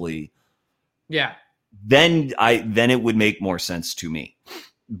defensively, then it would make more sense to me.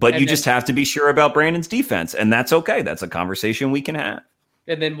 But you just have to be sure about Brandon's defense, and that's okay. That's a conversation we can have.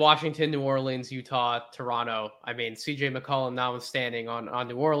 And then Washington, New Orleans, Utah, Toronto. I mean, CJ McCollum notwithstanding on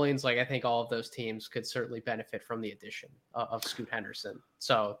New Orleans, I think all of those teams could certainly benefit from the addition of Scoot Henderson.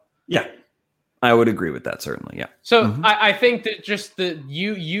 So yeah, I would agree with that, certainly. Yeah. So I think that just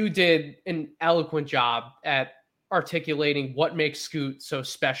you did an eloquent job at articulating what makes Scoot so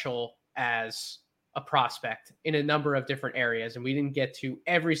special as a prospect in a number of different areas. And we didn't get to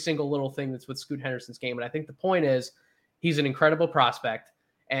every single little thing that's with Scoot Henderson's game. But I think the point is he's an incredible prospect.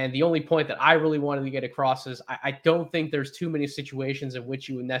 And the only point that I really wanted to get across is I don't think there's too many situations in which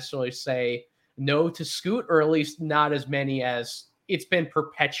you would necessarily say no to Scoot, or at least not as many as it's been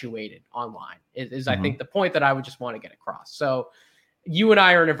perpetuated online is I think the point that I would just want to get across. So you and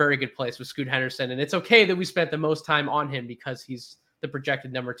I are in a very good place with Scoot Henderson, and it's okay that we spent the most time on him because he's the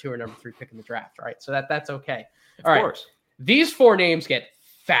projected number 2 or number 3 pick in the draft, right? So that's okay. All right. Of course. These 4 names get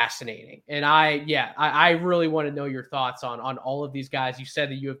fascinating. And I really want to know your thoughts on all of these guys. You said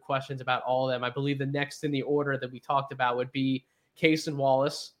that you have questions about all of them. I believe the next in the order that we talked about would be Cason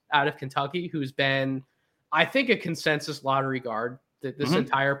Wallace out of Kentucky, who's been, I think, a consensus lottery guard this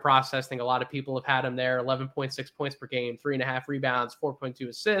entire process. I think a lot of people have had him there. 11.6 points per game, 3.5 rebounds, 4.2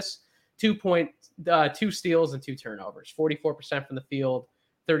 assists, 2 steals and 2 turnovers, 44% from the field,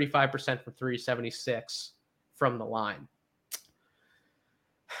 35% from 3, 76 from the line.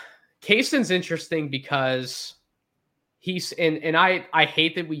 Cason's interesting because he's and I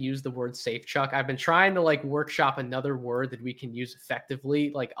hate that we use the word safe, Chuck. I've been trying to workshop another word that we can use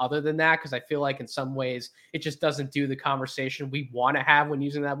effectively, other than that, because I feel like in some ways it just doesn't do the conversation we want to have when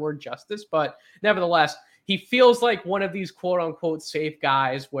using that word justice. But nevertheless, he feels like one of these quote unquote safe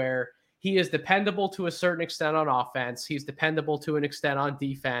guys where he is dependable to a certain extent on offense. He's dependable to an extent on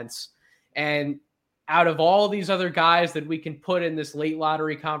defense. And out of all these other guys that we can put in this late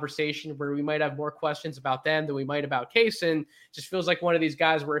lottery conversation where we might have more questions about them than we might about Cason, just feels like one of these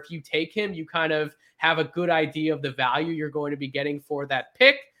guys where if you take him, you kind of have a good idea of the value you're going to be getting for that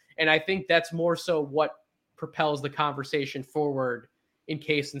pick. And I think that's more so what propels the conversation forward in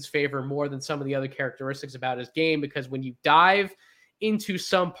Cason's favor more than some of the other characteristics about his game, because when you dive into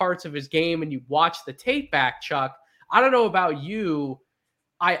some parts of his game and you watch the tape back, Chuck, I don't know about you,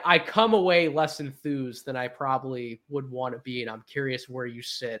 I come away less enthused than I probably would want to be, and I'm curious where you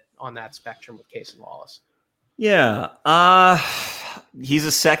sit on that spectrum with Cason Wallace. Yeah, he's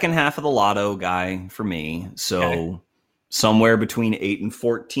a second half of the lotto guy for me, so somewhere between 8 and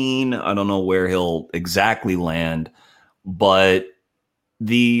 14. I don't know where he'll exactly land, but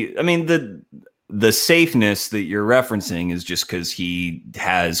the safeness that you're referencing is just because he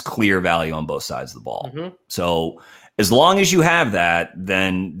has clear value on both sides of the ball. So as long as you have that,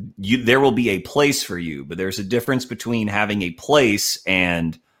 then there will be a place for you. But there's a difference between having a place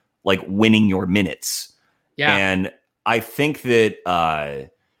and winning your minutes. Yeah. And I think that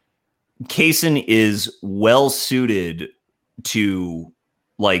Cason is well suited to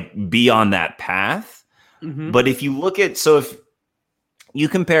be on that path. But if you look at, if you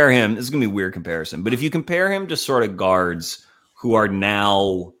compare him, this is going to be a weird comparison, but if you compare him to sort of guards who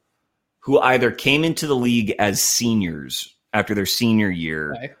either came into the league as seniors after their senior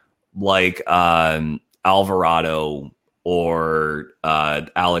year, like Alvarado or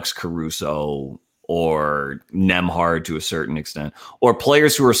Alex Caruso or Nembhard to a certain extent, or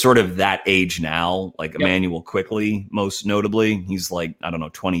players who are sort of that age now, like Emmanuel Quickley, most notably. He's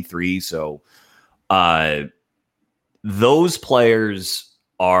 23. So those players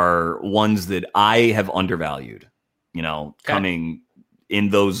are ones that I have undervalued, coming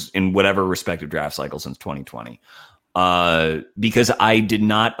in whatever respective draft cycle since 2020. Because I did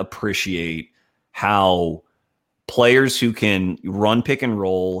not appreciate how players who can run pick and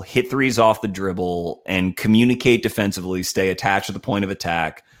roll, hit threes off the dribble, and communicate defensively, stay attached to the point of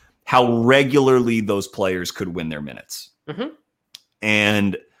attack, how regularly those players could win their minutes. Mm-hmm.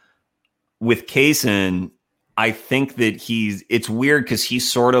 And with Cason, I think that it's weird because he's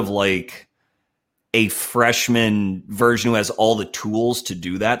sort of like a freshman version who has all the tools to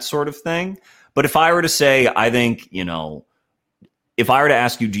do that sort of thing. But if I were to say, I think, if I were to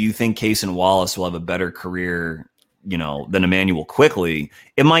ask you, do you think Cason Wallace will have a better career, than Immanuel Quickley?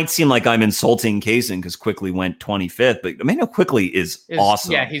 It might seem like I'm insulting Cason because Quickley went 25th, but Immanuel Quickley is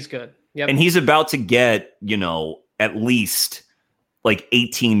awesome. Yeah, he's good. Yep. And he's about to get, at least like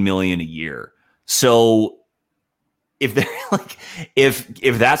 $18 million a year. So if they're like,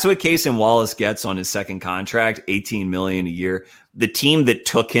 if that's what Cason Wallace gets on his second contract, $18 million a year, the team that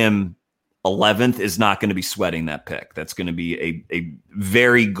took him 11th is not going to be sweating that pick. That's going to be a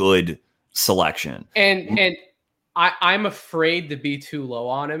very good selection. And I'm afraid to be too low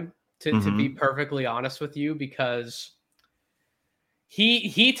on him, to be perfectly honest with you, because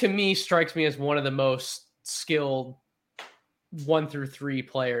he to me strikes me as one of the most skilled 1 through 3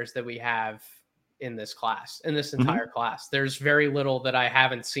 players that we have in this class, in this entire class. There's very little that I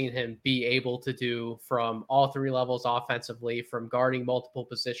haven't seen him be able to do from all 3 levels offensively, from guarding multiple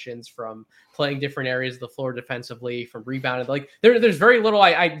positions, from playing different areas of the floor defensively, from rebounding. Like there's very little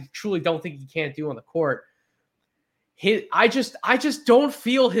I truly don't think he can't do on the court. I just don't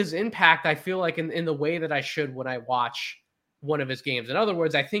feel his impact. I feel like in the way that I should when I watch one of his games. In other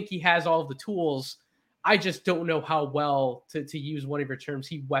words, I think he has all of the tools. I just don't know how well, to use one of your terms,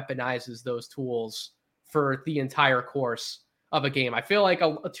 he weaponizes those tools for the entire course of a game. I feel like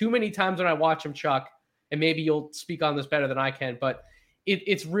too many times when I watch him, Chuck, and maybe you'll speak on this better than I can, but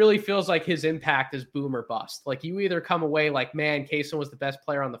it really feels like his impact is boom or bust. Like you either come away like, man, Cason was the best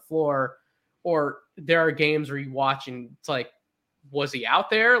player on the floor, or there are games where you watch and it's like, was he out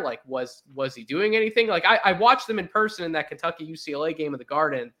there? Like, was he doing anything? Like I watched them in person in that Kentucky UCLA game in the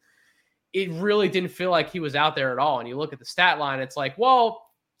Garden. It really didn't feel like he was out there at all. And you look at the stat line, it's like, well,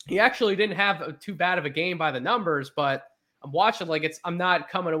 he actually didn't have too bad of a game by the numbers, but I'm watching I'm not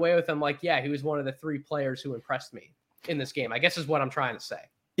coming away with him like, yeah, he was one of the 3 players who impressed me in this game, I guess is what I'm trying to say.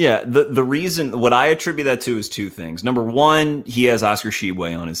 Yeah, the reason, what I attribute that to is 2 things. Number one, he has Oscar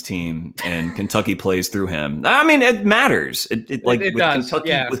Tshiebwe on his team, and Kentucky plays through him. I mean, it matters. It does.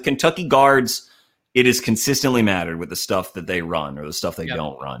 Kentucky, with Kentucky guards, it has consistently mattered with the stuff that they run or the stuff they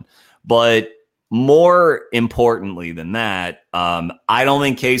don't run. But more importantly than that, I don't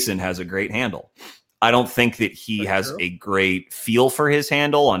think Cason has a great handle. I don't think that he has a great feel for his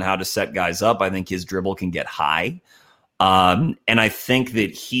handle on how to set guys up. I think his dribble can get high. And I think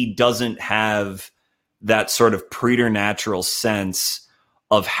that he doesn't have that sort of preternatural sense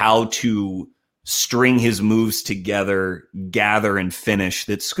of how to string his moves together, gather, and finish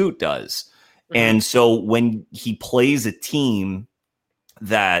that Scoot does. Mm-hmm. And so when he plays a team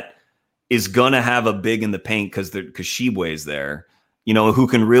that is going to have a big in the paint because Tshiebwe is there, who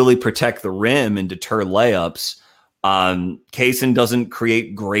can really protect the rim and deter layups, Cason doesn't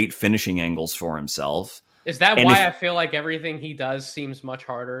create great finishing angles for himself. Is that why I feel like everything he does seems much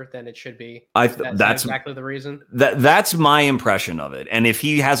harder than it should be? That's exactly the reason. That's my impression of it. And if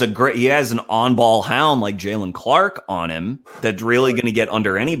he has an on-ball hound like Jalen Clark on him that's really going to get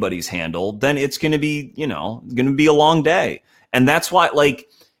under anybody's handle, then it's going to be, going to be a long day. And that's why, like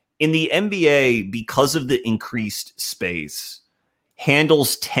in the NBA, because of the increased space,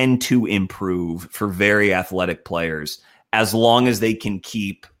 handles tend to improve for very athletic players, as long as they can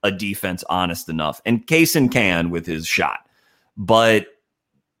keep a defense honest enough. And Cason can with his shot. But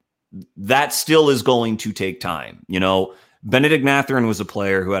that still is going to take time. Benedict Mathurin was a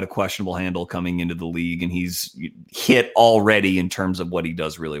player who had a questionable handle coming into the league, and he's hit already in terms of what he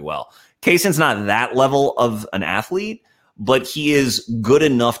does really well. Cason's not that level of an athlete, but he is good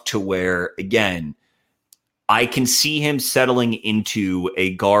enough to where, again, I can see him settling into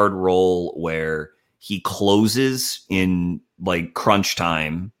a guard role where he closes in like crunch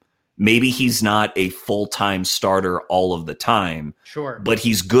time. Maybe he's not a full-time starter all of the time. Sure. But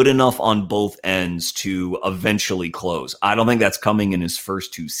he's good enough on both ends to eventually close. I don't think that's coming in his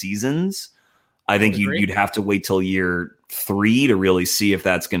first 2 seasons. I think you'd have to wait till year 3 to really see if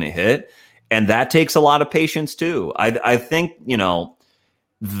that's going to hit. And that takes a lot of patience too. I think,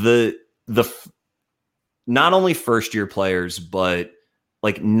 the not only first-year players, but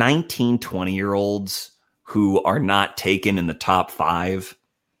like 19, 20-year-olds who are not taken in the top 5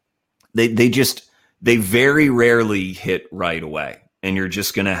 They very rarely hit right away. And you're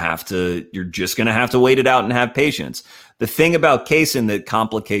just gonna have to wait it out and have patience. The thing about Kaysen that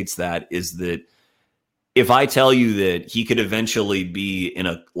complicates that is that if I tell you that he could eventually be in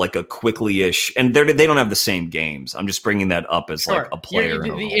a quickly-ish, and they don't have the same games. I'm just bringing that up as like a player.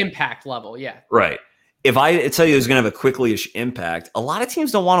 The impact level, yeah. Right. If I tell you he's going to have a quickly-ish impact, a lot of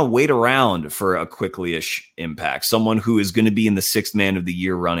teams don't want to wait around for a quickly-ish impact. Someone who is going to be in the 6th man of the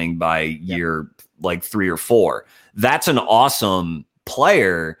year running by year like 3 or 4. That's an awesome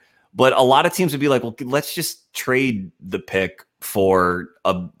player, but a lot of teams would be like, well, let's just trade the pick for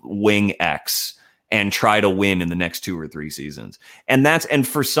a wing X and try to win in the next 2 or 3 seasons. And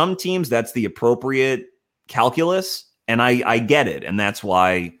for some teams, that's the appropriate calculus. And I get it. And that's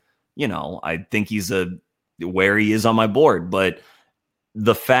why, I think he's where he is on my board. But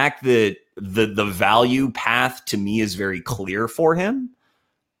the fact that the value path to me is very clear for him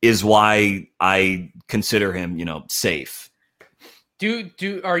is why I consider him, safe.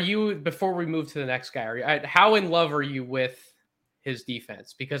 Are you, before we move to the next guy, how in love are you with his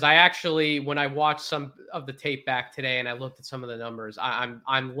defense? Because I actually, when I watched some of the tape back today and I looked at some of the numbers,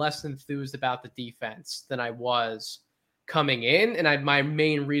 I'm less enthused about the defense than I was coming in. And my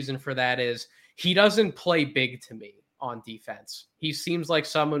main reason for that is he doesn't play big to me on defense. He seems like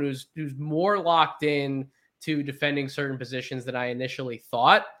someone who's more locked in to defending certain positions than I initially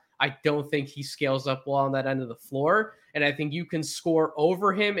thought. I don't think he scales up well on that end of the floor. And I think you can score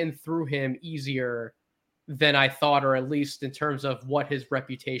over him and through him easier than I thought, or at least in terms of what his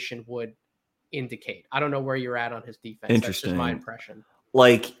reputation would indicate. I don't know where you're at on his defense. Interesting. That's just my impression.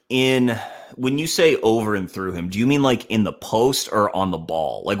 Like when you say over and through him, do you mean like in the post or on the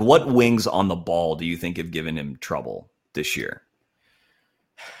ball? Like what wings on the ball do you think have given him trouble this year?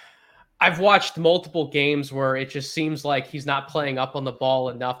 I've watched multiple games where it just seems like he's not playing up on the ball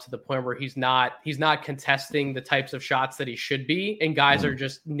enough to the point where he's not contesting the types of shots that he should be, and guys are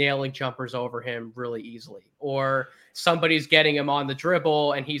just nailing jumpers over him really easily. Or somebody's getting him on the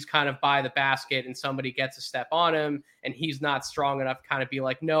dribble and he's kind of by the basket and somebody gets a step on him and he's not strong enough to kind of be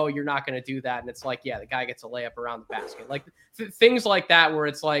like, no, you're not going to do that. And it's like, yeah, the guy gets a layup around the basket. Like things like that where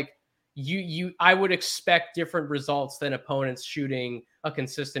it's like, I would expect different results than opponents shooting a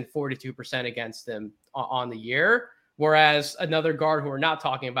consistent 42% against them on the year. Whereas another guard who we're not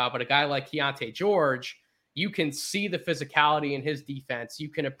talking about, but a guy like Keontae George, you can see the physicality in his defense. You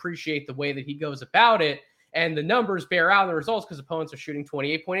can appreciate the way that he goes about it. And the numbers bear out the results because opponents are shooting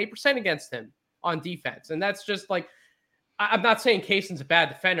 28.8% against him on defense. And that's just like, I'm not saying Kaysen's a bad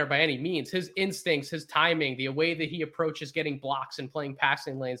defender by any means. His instincts, his timing, the way that he approaches getting blocks and playing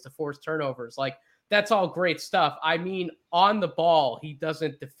passing lanes to force turnovers, like that's all great stuff. I mean, on the ball, he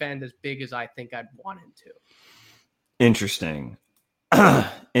doesn't defend as big as I think I'd want him to. Interesting.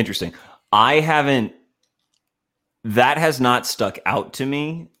 Interesting. That has not stuck out to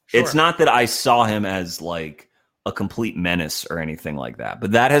me. Sure. It's not that I saw him as like a complete menace or anything like that,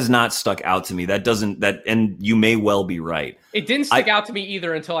 but that has not stuck out to me. And you may well be right. It didn't stick out to me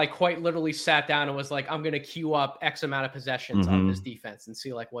either until I quite literally sat down and was like, I'm going to queue up X amount of possessions on this defense and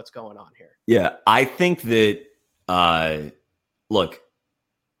see like what's going on here. Yeah. I think that, look,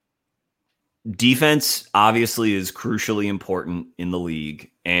 defense obviously is crucially important in the league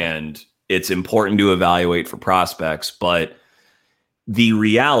and it's important to evaluate for prospects, but the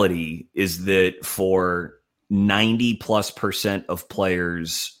reality is that for 90+% of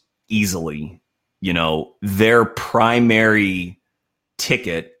players easily, their primary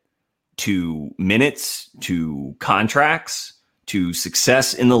ticket to minutes, to contracts, to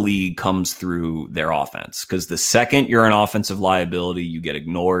success in the league comes through their offense. Because the second you're an offensive liability, you get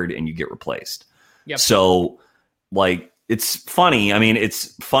ignored and you get replaced. Yep. So, like, it's funny. I mean,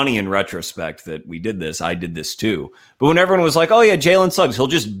 it's funny in retrospect that we did this. I did this too. But when everyone was like, oh yeah, Jalen Suggs, he'll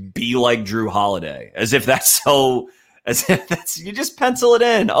just be like Drew Holiday. As if you just pencil it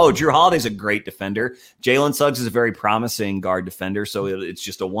in. Oh, Drew Holiday's a great defender. Jalen Suggs is a very promising guard defender. So it's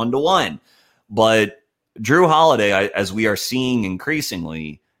just a 1-to-1. But Drew Holiday, as we are seeing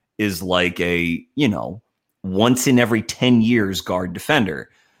increasingly, is like a, once in every 10 years guard defender.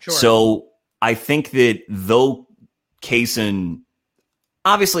 Sure. So I think that though Kaysen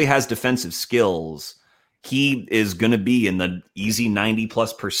obviously has defensive skills, he is going to be in the easy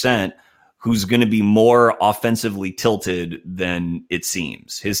 90+% who's going to be more offensively tilted than it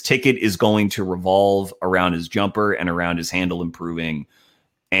seems. His ticket is going to revolve around his jumper and around his handle improving,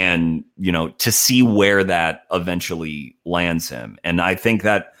 and, to see where that eventually lands him. And I think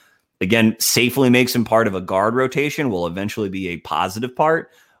that, again, safely makes him part of a guard rotation will eventually be a positive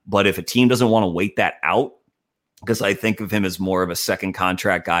part. But if a team doesn't want to wait that out, because I think of him as more of a second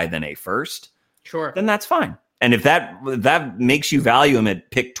contract guy than a first, Sure. then that's fine. And if that makes you value him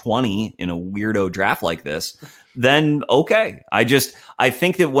at pick 20 in a weirdo draft like this, then okay. I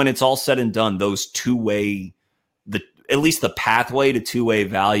think that when it's all said and done, those two-way, at least the pathway to two-way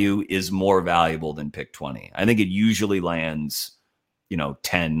value is more valuable than pick 20. I think it usually lands,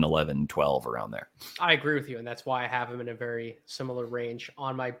 10, 11, 12 around there. I agree with you, and that's why I have him in a very similar range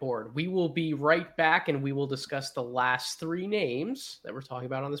on my board. We will be right back, and we will discuss the last three names that we're talking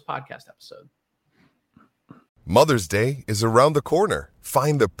about on this podcast episode. Mother's Day is around the corner.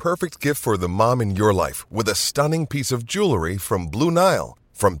 Find the perfect gift for the mom in your life with a stunning piece of jewelry from Blue Nile.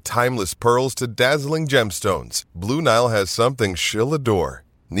 From timeless pearls to dazzling gemstones, Blue Nile has something she'll adore.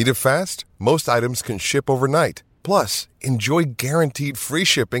 Need it fast? Most items can ship overnight. Plus, enjoy guaranteed free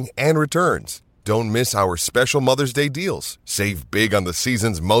shipping and returns. Don't miss our special Mother's Day deals. Save big on the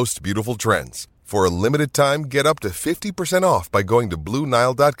season's most beautiful trends. For a limited time, get up to 50% off by going to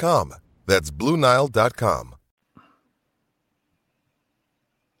BlueNile.com. That's BlueNile.com.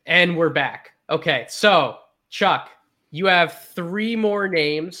 And we're back. Okay, so, Chuck, you have three more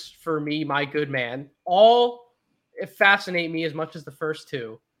names for me, my good man. All fascinate me as much as the first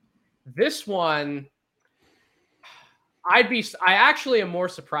two. This one, I actually am more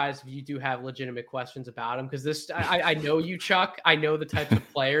surprised if you do have legitimate questions about him, because I know you, Chuck. I know the types of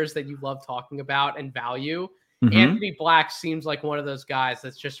players that you love talking about and value. Mm-hmm. Anthony Black seems like one of those guys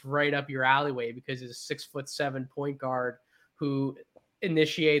that's just right up your alleyway, because he's a 6'7" point guard who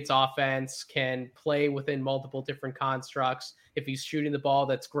initiates offense, can play within multiple different constructs. If he's shooting the ball,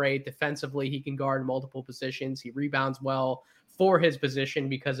 that's great. Defensively, he can guard multiple positions. He rebounds well for his position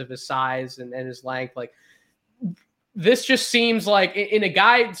because of his size and his length. Like, this just seems like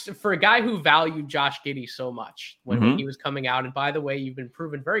for a guy who valued Josh Giddey so much when he was coming out. And by the way, you've been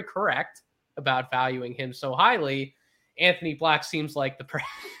proven very correct about valuing him so highly. Anthony Black seems like the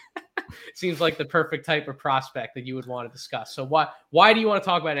perfect type of prospect that you would want to discuss. So why do you want to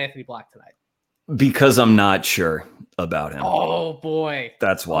talk about Anthony Black tonight? Because I'm not sure about him. Oh boy.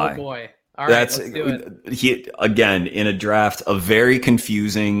 That's why. Oh boy. All right, let's do it. He, again, in a draft, a very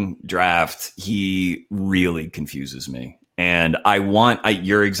confusing draft. He really confuses me. And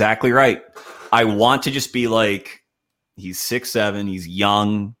you're exactly right. I want to just be like, he's 6'7", he's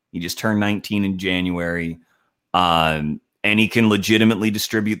young. He just turned 19 in January. And he can legitimately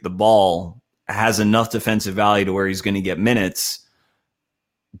distribute the ball, has enough defensive value to where he's going to get minutes.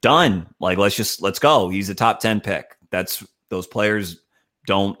 Done. Like, let's go. He's a top 10 pick. Those players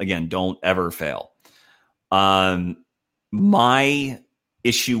don't ever fail. My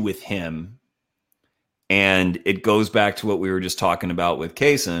issue with him, and it goes back to what we were just talking about with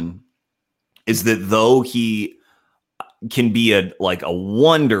Kaysen, is that though he can be a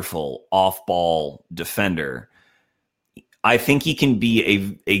wonderful off-ball defender, I think he can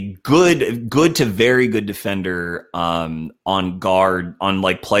be a good to very good defender on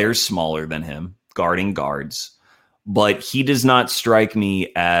players smaller than him, guarding guards. But he does not strike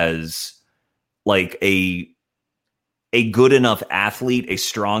me as like a good enough athlete, a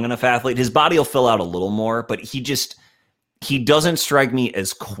strong enough athlete. His body will fill out a little more, but he doesn't strike me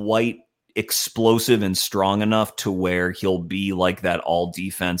as quite explosive and strong enough to where he'll be like that all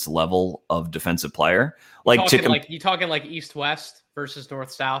defense level of defensive player. You talking like East-West versus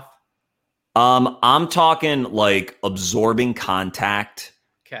North-South? I'm talking like absorbing contact,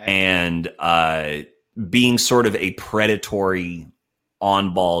 and being sort of a predatory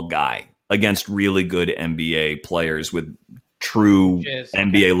on-ball guy against really good NBA players with true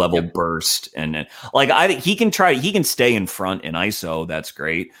NBA level burst. And he can stay in front in ISO. That's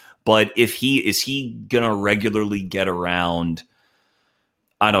great. But is he going to regularly get around?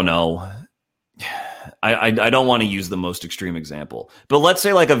 I don't know. I don't want to use the most extreme example, but let's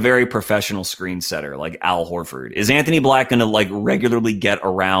say like a very professional screen setter, like Al Horford. Is Anthony Black going to regularly get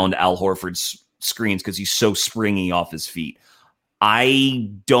around Al Horford's screens because he's so springy off his feet?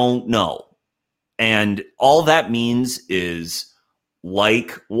 I don't know. And all that means is,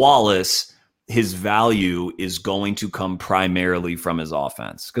 like Wallace, his value is going to come primarily from his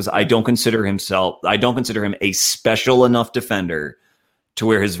offense, because I don't consider him a special enough defender to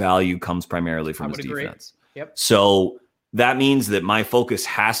where his value comes primarily from his defense. Yep. So that means that my focus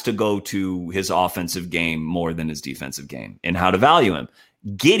has to go to his offensive game more than his defensive game and how to value him.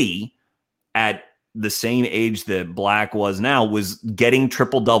 Giddey, at the same age that Black was now, was getting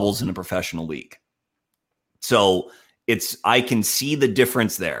triple doubles in a professional league. So I can see the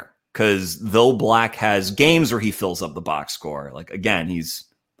difference there, because though Black has games where he fills up the box score, again, he's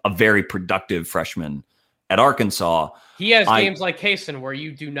a very productive freshman at Arkansas. He has games like Kaysen where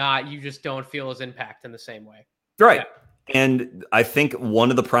you just don't feel his impact in the same way. Right. Yeah. And I think one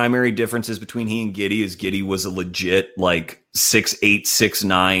of the primary differences between he and Giddey is Giddey was a legit like 6'8",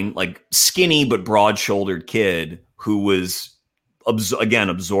 6'9", like skinny but broad-shouldered kid who was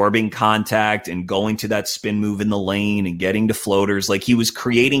absorbing contact and going to that spin move in the lane and getting to floaters. Like he was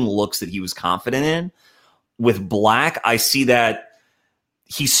creating looks that he was confident in. With Black, I see that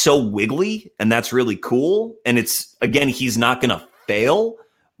he's so wiggly, and that's really cool. And it's, again, he's not going to fail,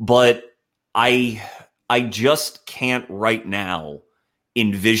 but I just can't right now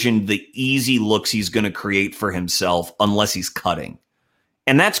envision the easy looks he's going to create for himself unless he's cutting.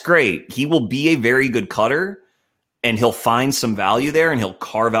 And that's great. He will be a very good cutter, and he'll find some value there, and he'll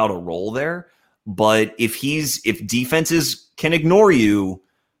carve out a role there. But if defenses can ignore you,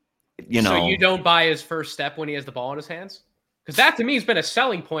 So you don't buy his first step when he has the ball in his hands? Because that to me has been a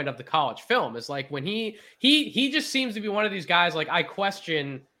selling point of the college film, is like when he just seems to be one of these guys, like I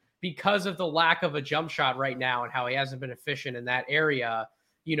question, because of the lack of a jump shot right now and how he hasn't been efficient in that area.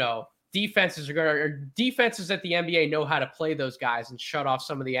 Defenses at the NBA know how to play those guys and shut off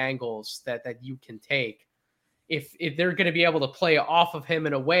some of the angles that you can take. If they're going to be able to play off of him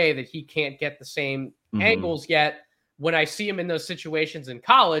in a way that he can't get the same angles yet, when I see him in those situations in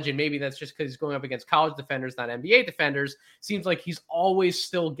college, and maybe that's just because he's going up against college defenders, not NBA defenders, seems like he's always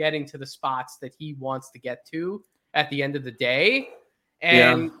still getting to the spots that he wants to get to at the end of the day.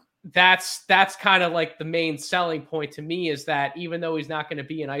 And that's kind of like the main selling point to me, is that even though he's not going to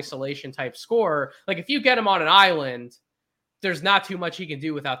be an isolation type scorer, like if you get him on an island, there's not too much he can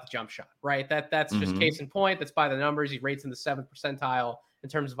do without the jump shot, right? That's just case in point. That's by the numbers. He rates in the 7th percentile in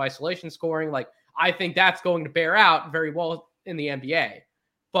terms of isolation scoring. Like, I think that's going to bear out very well in the NBA.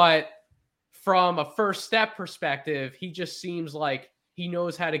 But from a first step perspective, he just seems like he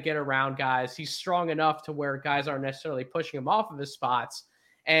knows how to get around guys. He's strong enough to where guys aren't necessarily pushing him off of his spots.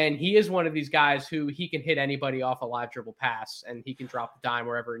 And he is one of these guys who he can hit anybody off a live dribble pass, and he can drop the dime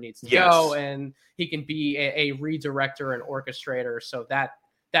wherever it needs to go. And he can be a redirector and orchestrator. So that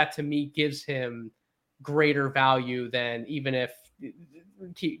to me gives him greater value than even if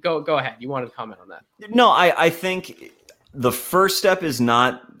go ahead. You wanted to comment on that? No, I think the first step is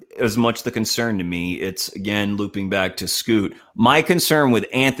not as much the concern to me. It's, again, looping back to Scoot. My concern with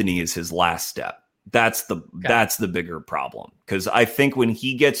Anthony is his last step. That's the bigger problem, because I think when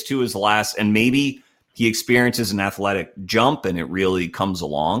he gets to his last, and maybe he experiences an athletic jump and it really comes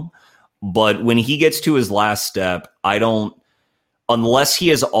along, but when he gets to his last step, unless he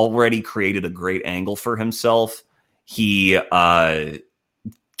has already created a great angle for himself, he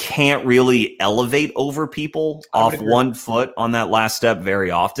can't really elevate over people off 1 foot on that last step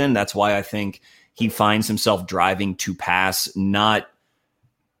very often. That's why I think he finds himself driving to pass, not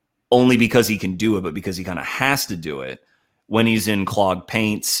only because he can do it, but because he kind of has to do it when he's in clogged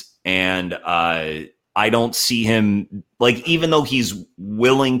paints. And I don't see him, like, even though he's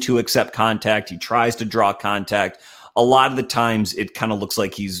willing to accept contact, he tries to draw contact. A lot of the times it kind of looks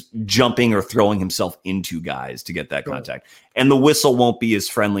like he's jumping or throwing himself into guys to get that contact. And the whistle won't be as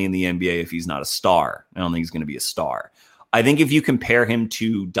friendly in the NBA if he's not a star. I don't think he's going to be a star. I think if you compare him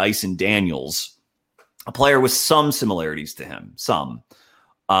to Dyson Daniels, a player with some similarities to him,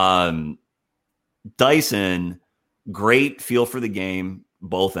 Dyson, great feel for the game,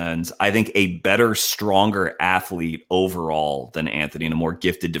 both ends. I think a better, stronger athlete overall than Anthony, and a more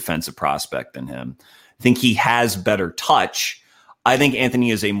gifted defensive prospect than him. I think he has better touch. I think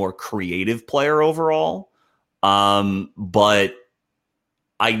Anthony is a more creative player overall. But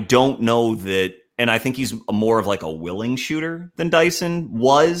I don't know that, and I think he's more of like a willing shooter than Dyson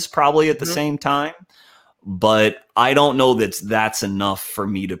was probably at the same time. But I don't know that's enough for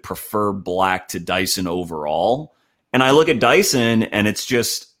me to prefer Black to Dyson overall. And I look at Dyson and it's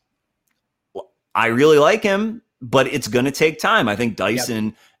just, I really like him, but it's going to take time. I think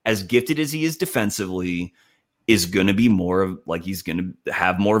Dyson, as gifted as he is defensively, is going to be more of like, he's going to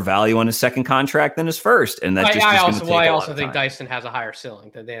have more value on his second contract than his first. And that's just I also think Dyson has a higher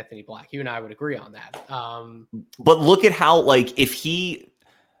ceiling than Anthony Black. You and I would agree on that. But look at how, like,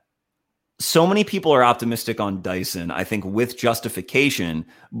 so many people are optimistic on Dyson, I think with justification,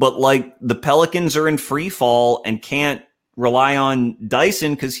 but like the Pelicans are in free fall and can't rely on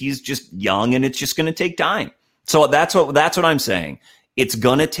Dyson because he's just young and it's just going to take time. So that's what I'm saying. It's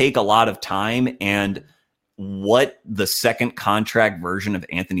going to take a lot of time, and what the second contract version of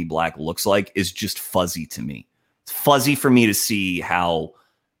Anthony Black looks like is just fuzzy to me. It's fuzzy for me to see how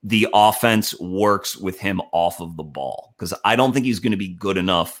the offense works with him off of the ball, because I don't think he's going to be good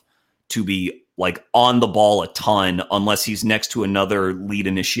enough to be like on the ball a ton unless he's next to another lead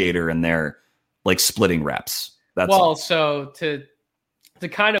initiator and they're like splitting reps. So to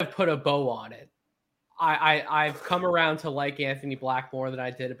kind of put a bow on it, I've come around to like Anthony Black more than I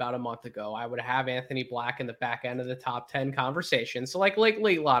did about a month ago. I would have Anthony Black in the back end of the top 10 conversation. So like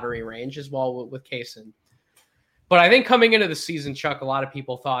late lottery range as well with Kaysen. But I think coming into the season, Chuck, a lot of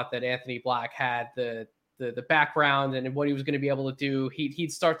people thought that Anthony Black had the background and what he was going to be able to do.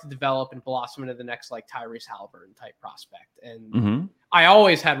 He'd start to develop and blossom into the next like Tyrese Halliburton type prospect. And I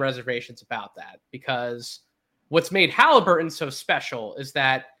always had reservations about that because what's made Halliburton so special is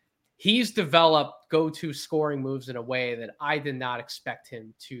that he's developed go-to scoring moves in a way that I did not expect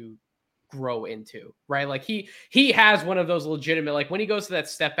him to grow into, right? Like he has one of those legitimate, like when he goes to that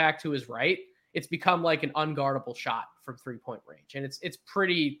step back to his right, it's become like an unguardable shot from 3-point range. And it's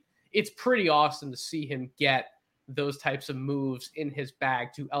pretty awesome to see him get those types of moves in his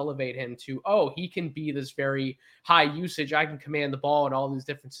bag to elevate him to, oh, he can be this very high usage. I can command the ball in all these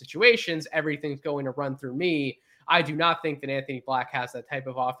different situations. Everything's going to run through me. I do not think that Anthony Black has that type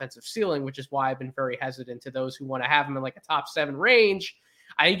of offensive ceiling, which is why I've been very hesitant to those who want to have him in like a top 7 range.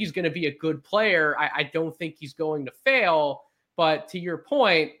 I think he's going to be a good player. I don't think he's going to fail. But to your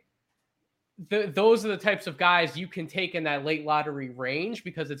point, those are the types of guys you can take in that late lottery range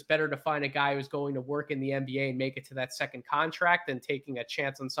because it's better to find a guy who's going to work in the NBA and make it to that second contract than taking a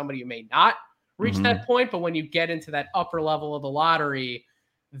chance on somebody who may not reach that point. But when you get into that upper level of the lottery,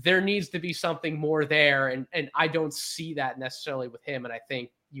 there needs to be something more there. And I don't see that necessarily with him. And I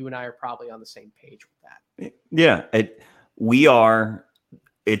think you and I are probably on the same page with that. Yeah, we are.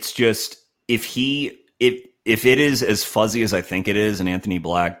 It's just if it is as fuzzy as I think it is and Anthony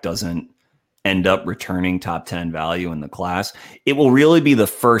Black doesn't end up returning top 10 value in the class, it will really be the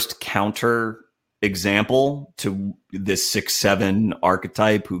first counter example to this 6'7"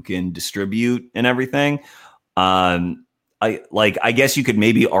 archetype who can distribute and everything. I guess you could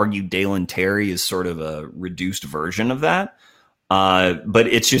maybe argue Dalen Terry is sort of a reduced version of that. But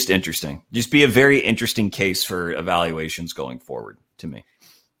it's just interesting. Just be a very interesting case for evaluations going forward to me.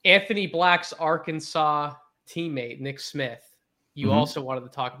 Anthony Black's Arkansas teammate, Nick Smith. You also wanted to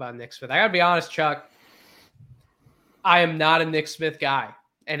talk about Nick Smith. I got to be honest, Chuck. I am not a Nick Smith guy.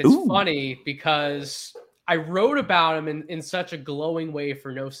 And it's funny because I wrote about him in such a glowing way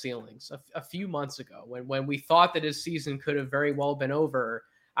for No Ceilings a few months ago when we thought that his season could have very well been over.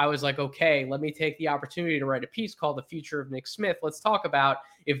 I was like, okay, let me take the opportunity to write a piece called The Future of Nick Smith. Let's talk about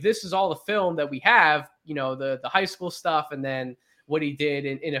if this is all the film that we have, you know, the high school stuff and then what he did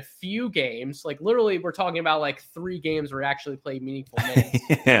in a few games. Like literally we're talking about like 3 games where he actually played meaningful minutes.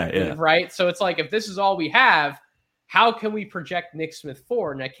 yeah. Right. So it's like, if this is all we have, how can we project Nick Smith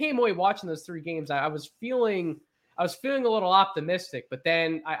forward? And I came away watching those 3 games. I was feeling a little optimistic, but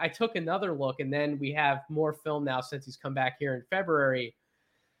then I took another look and then we have more film now since he's come back here in February.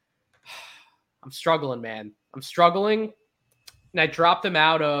 I'm struggling, man. I'm struggling. And I dropped him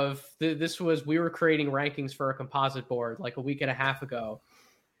out of we were creating rankings for a composite board like a week and a half ago.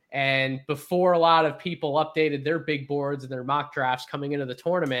 And before a lot of people updated their big boards and their mock drafts coming into the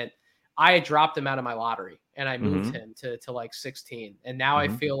tournament, I had dropped him out of my lottery and I moved him to like 16. And now I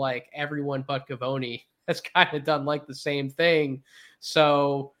feel like everyone but Gavoni has kind of done like the same thing.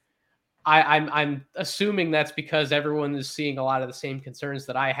 So I'm assuming that's because everyone is seeing a lot of the same concerns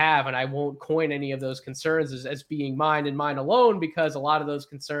that I have, and I won't coin any of those concerns as being mine and mine alone, because a lot of those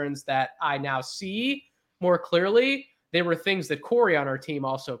concerns that I now see more clearly, they were things that Corey on our team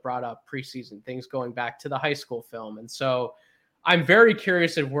also brought up preseason, things going back to the high school film. And so I'm very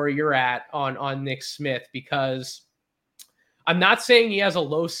curious of where you're at on Nick Smith, because I'm not saying he has a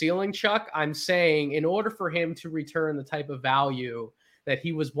low ceiling, Chuck. I'm saying in order for him to return the type of value that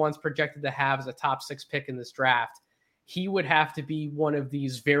he was once projected to have as a top 6 pick in this draft, he would have to be one of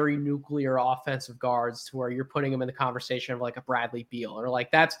these very nuclear offensive guards to where you're putting him in the conversation of like a Bradley Beal, or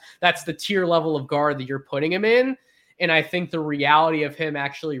like that's the tier level of guard that you're putting him in. And I think the reality of him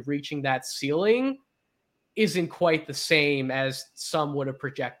actually reaching that ceiling isn't quite the same as some would have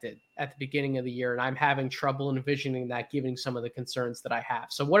projected at the beginning of the year. And I'm having trouble envisioning that, given some of the concerns that I have.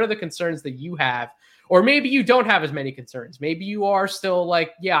 So what are the concerns that you have? Or maybe you don't have as many concerns. Maybe you are still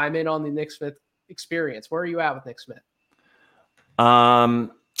like, yeah, I'm in on the Nick Smith experience. Where are you at with Nick Smith?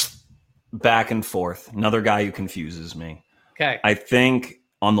 Back and forth. Another guy who confuses me. Okay. I think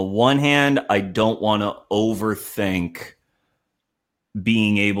on the one hand, I don't want to overthink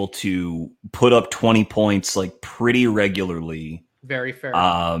being able to put up 20 points like pretty regularly. Very fair.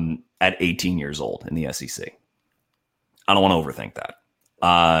 At 18 years old in the SEC. I don't want to overthink that.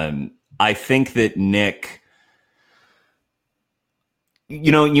 I think that Nick,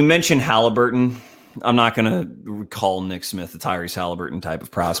 you know, you mentioned Halliburton. I'm not going to call Nick Smith the Tyrese Halliburton type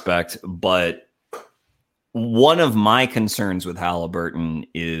of prospect, but one of my concerns with Halliburton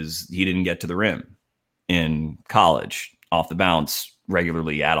is he didn't get to the rim in college off the bounce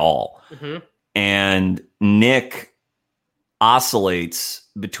regularly at all. Mm-hmm. And Nick oscillates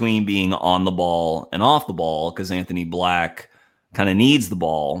between being on the ball and off the ball because Anthony Black kind of needs the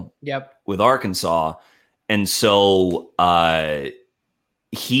ball with Arkansas. And so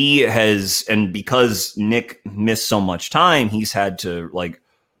he has, and because Nick missed so much time, he's had to like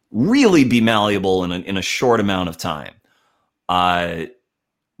really be malleable in a short amount of time.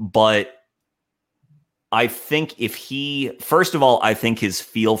 But I think first of all, I think his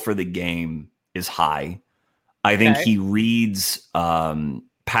feel for the game is high. I think he reads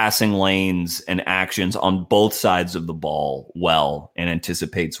passing lanes and actions on both sides of the ball well and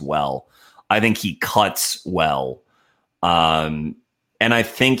anticipates well. I think he cuts well. And I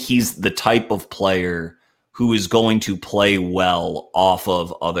think he's the type of player who is going to play well off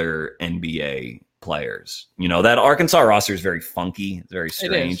of other NBA players. You know, that Arkansas roster is very funky, it's very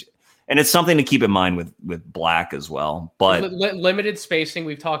strange. And it's something to keep in mind with Black as well. But limited spacing,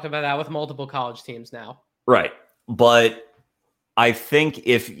 we've talked about that with multiple college teams now. Right. But I think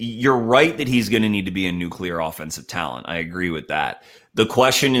if you're right that he's going to need to be a nuclear offensive talent, I agree with that. The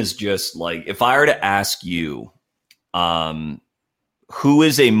question is just like, if I were to ask you, who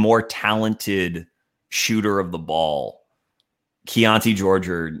is a more talented shooter of the ball, Keontae George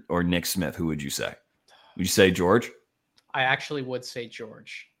or Nick Smith, who would you say? Would you say George? I actually would say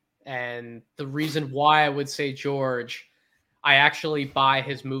George. And the reason why I would say George, I actually buy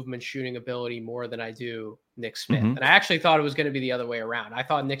his movement shooting ability more than I do Nick Smith. Mm-hmm. And I actually thought it was going to be the other way around. I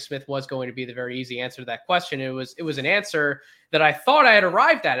thought Nick Smith was going to be the very easy answer to that question. It was an answer that I thought I had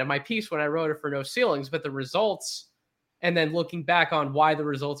arrived at in my piece when I wrote it for No Ceilings, but the results, and then looking back on why the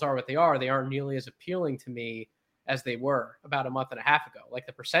results are what they aren't nearly as appealing to me as they were about a month and a half ago. Like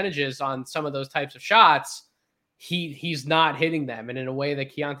the percentages on some of those types of shots, he's not hitting them. And in a way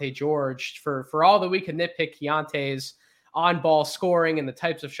that Keontae George, for all that we can nitpick Keontae's on-ball scoring and the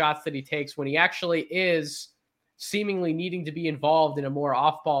types of shots that he takes, when he actually is seemingly needing to be involved in a more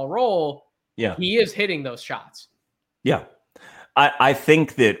off-ball role, he is hitting those shots. Yeah. I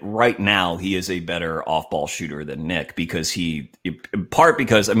think that right now he is a better off-ball shooter than Nick because in part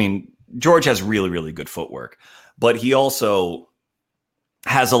because, I mean, George has really, really good footwork, but he also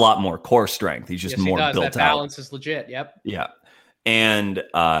has a lot more core strength. He's just more built out. That balance is legit. Yep. Yeah. And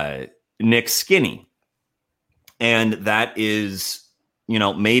Nick's skinny. And that is, you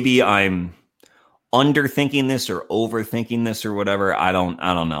know, maybe I'm underthinking this or overthinking this or whatever. I don't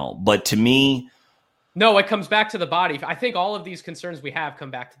know. But to me, no, it comes back to the body. I think all of these concerns we have come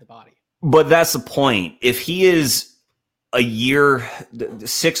back to the body. But that's the point. If he is a year,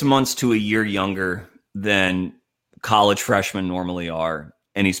 6 months to a year younger than college freshmen normally are,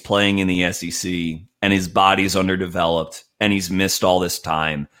 and he's playing in the SEC, and his body's underdeveloped, and he's missed all this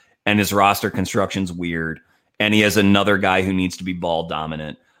time, and his roster construction's weird, and he has another guy who needs to be ball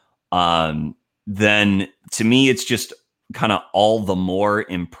dominant, then to me, it's just kind of all the more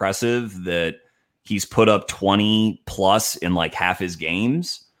impressive that he's put up 20 plus in like half his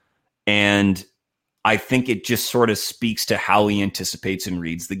games. And I think it just sort of speaks to how he anticipates and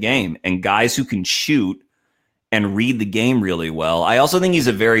reads the game. And guys who can shoot and read the game really well. I also think he's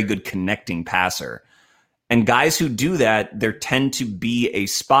a very good connecting passer. And guys who do that, there tend to be a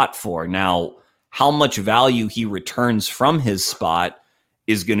spot for. Now, how much value he returns from his spot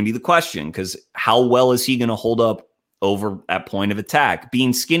is going to be the question, because how well is he going to hold up over at point of attack?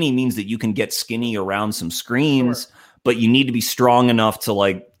 Being skinny means that you can get skinny around some screens, but you need to be strong enough to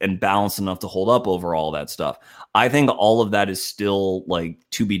like and balanced enough to hold up over all that stuff. I think all of that is still like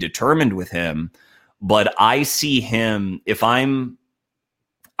to be determined with him, but I see him I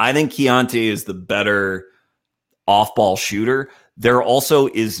think Keontae is the better off-ball shooter. There also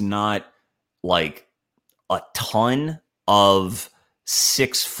is not like a ton of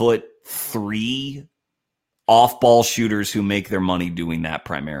 6'3" off-ball shooters who make their money doing that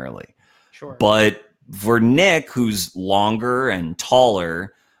primarily. Sure. But for Nick, who's longer and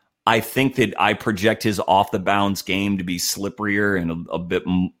taller, I think that I project his off-the-bounds game to be slipperier and a bit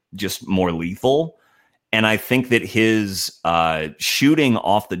just more lethal. And I think that his shooting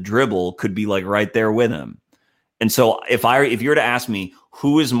off the dribble could be like right there with him. And so if you were to ask me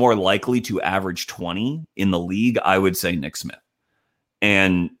who is more likely to average 20 in the league, I would say Nick Smith.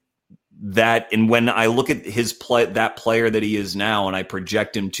 And when I look at his play, that player that he is now, and I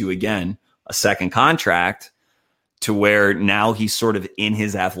project him to, again, a second contract to where now he's sort of in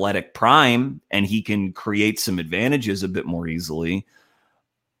his athletic prime and he can create some advantages a bit more easily.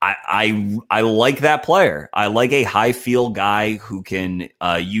 I like that player. I like a high field guy who can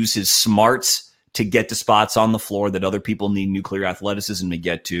use his smarts to get to spots on the floor that other people need nuclear athleticism to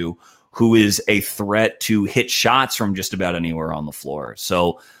get to, who is a threat to hit shots from just about anywhere on the floor.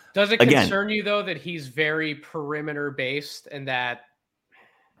 So does it concern you though that he's very perimeter based and that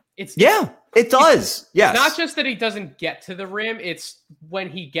it does. Yes. It's not just that he doesn't get to the rim. It's when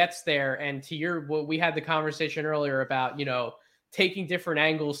he gets there. And we had the conversation earlier about, taking different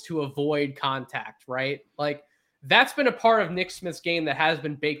angles to avoid contact, right? Like that's been a part of Nick Smith's game that has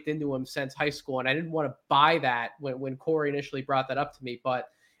been baked into him since high school. And I didn't want to buy that when Corey initially brought that up to me, but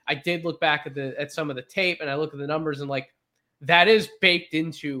I did look back at some of the tape and I look at the numbers and like that is baked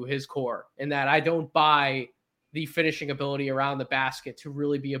into his core, and that I don't buy the finishing ability around the basket to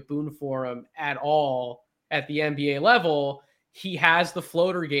really be a boon for him at all at the NBA level. He has the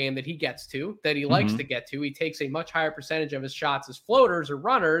floater game that he gets to, that he likes to get to. He takes a much higher percentage of his shots as floaters or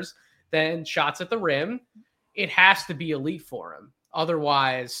runners than shots at the rim. It has to be elite for him.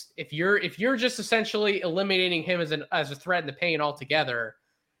 Otherwise, if you're just essentially eliminating him as a threat in the paint altogether,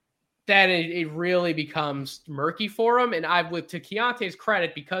 then it really becomes murky for him. And to Keontae's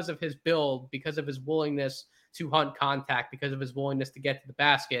credit, because of his build, because of his willingness to hunt contact, because of his willingness to get to the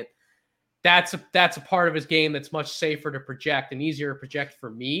basket, that's a part of his game that's much safer to project and easier to project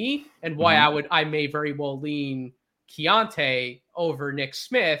for me, and why I may very well lean Keontae over Nick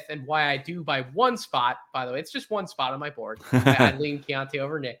Smith, and why I do by one spot. By the way, it's just one spot on my board. I lean Keontae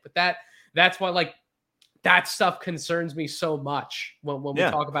over Nick, but that's why like that stuff concerns me so much when we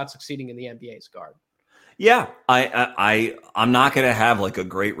talk about succeeding in the NBA's guard. Yeah, I'm not going to have like a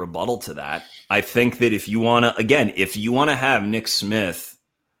great rebuttal to that. I think that if you want to have Nick Smith,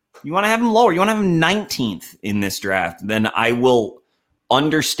 you want to have him lower, you want to have him 19th in this draft, then I will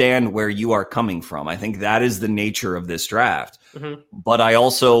understand where you are coming from. I think that is the nature of this draft. But I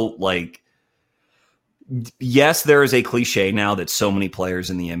also yes, there is a cliche now that so many players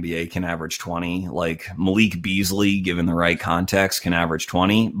in the NBA can average 20, like Malik Beasley, given the right context, can average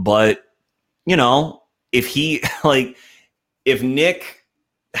 20. But, if Nick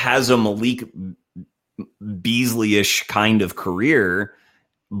has a Malik Beasley-ish kind of career,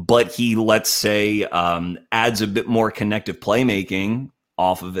 but he, let's say, adds a bit more connective playmaking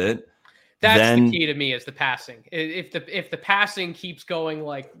off of it. That's the key to me, is the passing. If the passing keeps going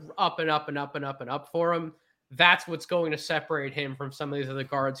like up and up and up and up and up for him, that's what's going to separate him from some of these other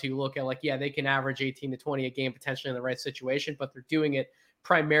guards who you look at like, yeah, they can average 18 to 20 a game potentially in the right situation, but they're doing it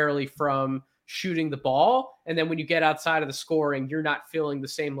primarily from shooting the ball. And then when you get outside of the scoring, you're not feeling the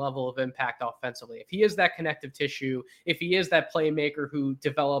same level of impact offensively. If he is that connective tissue, if he is that playmaker who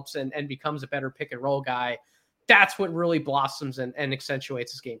develops and becomes a better pick and roll guy, that's what really blossoms and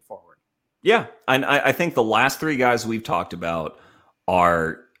accentuates his game forward. Yeah. And I think the last three guys we've talked about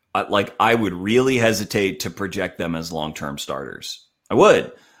are I would really hesitate to project them as long-term starters. I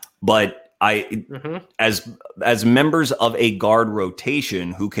would, but as members of a guard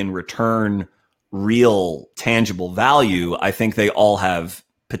rotation who can return real tangible value, I think they all have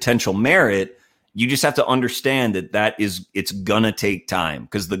potential merit. You just have to understand it's gonna take time,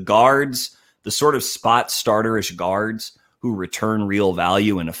 because the guards, the sort of spot starterish guards who return real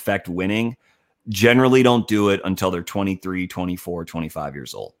value and affect winning, generally don't do it until they're 23, 24, 25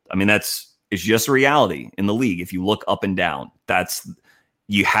 years old. I mean, it's just a reality in the league. If you look up and down,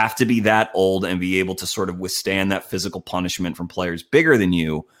 you have to be that old and be able to sort of withstand that physical punishment from players bigger than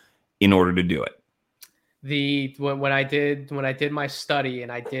you in order to do it. When I did my study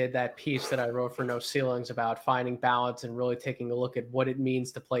and I did that piece that I wrote for No Ceilings about finding balance and really taking a look at what it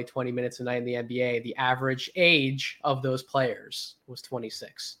means to play 20 minutes a night in the NBA, the average age of those players was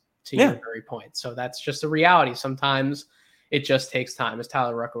 26, to your very point. So that's just a reality. Sometimes it just takes time. As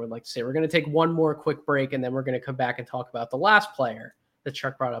Tyler Rucker would like to say, we're going to take one more quick break and then we're going to come back and talk about the last player that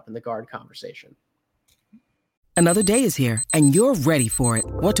Chuck brought up in the guard conversation. Another day is here, and you're ready for it.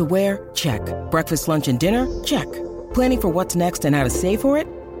 What to wear? Check. Breakfast, lunch, and dinner? Check. Planning for what's next and how to save for it?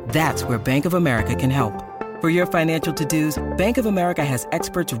 That's where Bank of America can help. For your financial to-dos, Bank of America has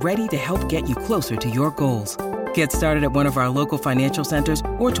experts ready to help get you closer to your goals. Get started at one of our local financial centers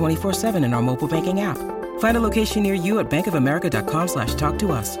or 24/7 in our mobile banking app. Find a location near you at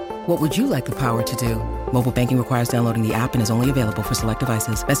bankofamerica.com/talktous. What would you like the power to do? Mobile banking requires downloading the app and is only available for select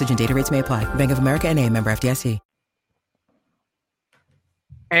devices. Message and data rates may apply. Bank of America NA, member FDIC.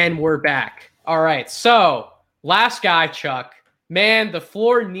 And we're back. All right. So last guy, Chuck, man, the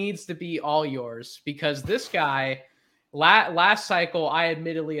floor needs to be all yours, because this guy, last cycle, I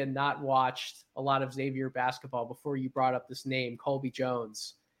admittedly had not watched a lot of Xavier basketball before you brought up this name, Colby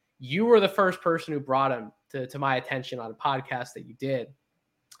Jones. You were the first person who brought him to my attention on a podcast that you did.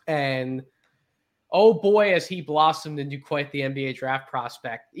 And oh boy, has he blossomed into quite the NBA draft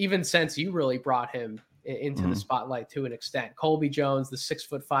prospect, even since you really brought him into the spotlight to an extent. Colby Jones, the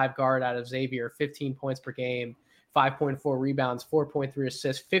 6'5" guard out of Xavier, 15 points per game, 5.4 rebounds, 4.3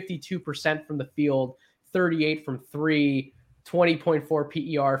 assists, 52% from the field, 38 from three,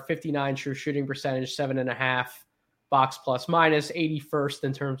 20.4 PER, 59 true shooting percentage, 7.5 box plus minus, 81st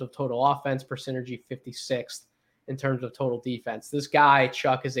in terms of total offense per synergy, 56th in terms of total defense. This guy,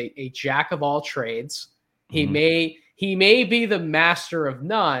 Chuck, is a jack of all trades. He may be the master of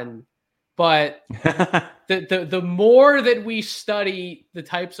none, but the more that we study the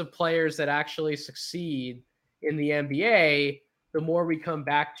types of players that actually succeed in the NBA, the more we come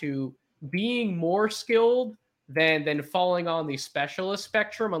back to being more skilled than falling on the specialist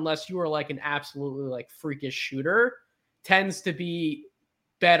spectrum, unless you are like an absolutely like freakish shooter, tends to be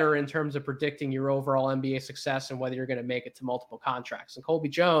better in terms of predicting your overall NBA success and whether you're going to make it to multiple contracts. And Colby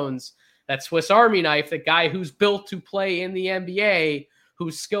Jones, that Swiss Army knife, the guy who's built to play in the NBA,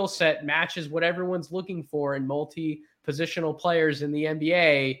 whose skill set matches what everyone's looking for in multi-positional players in the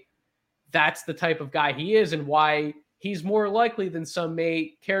NBA, that's the type of guy he is, and why he's more likely than some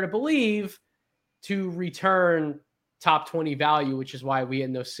may care to believe to return top 20 value, which is why we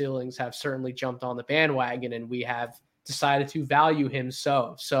in those ceilings have certainly jumped on the bandwagon, and we have decided to value him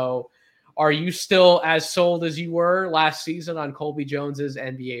so. Are you still as sold as you were last season on Colby Jones's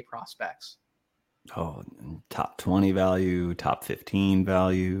NBA prospects? Oh, top 20 value, top 15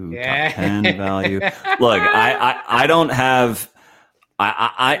 value, top 10 value. Look, I don't have,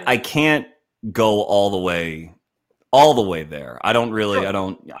 I can't go all the way there. I don't really, I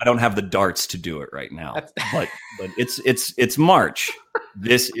don't have the darts to do it right now, but it's March.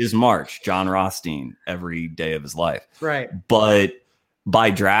 This is March, John Rothstein, every day of his life. Right. But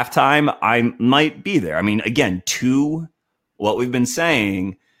by draft time, I might be there. I mean, again, to what we've been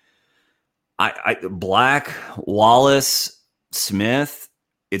saying, I Black, Wallace, Smith,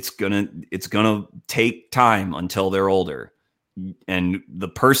 it's gonna take time until they're older. And the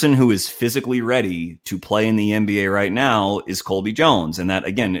person who is physically ready to play in the NBA right now is Colby Jones. And that,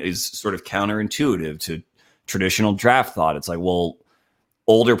 again, is sort of counterintuitive to traditional draft thought. It's like, well,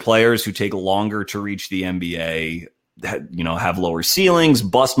 older players who take longer to reach the NBA, have lower ceilings,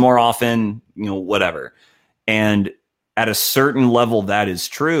 bust more often, whatever. And at a certain level, that is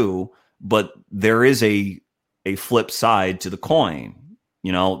true. But there is a flip side to the coin,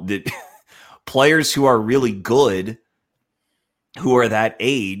 that players who are really good, who are that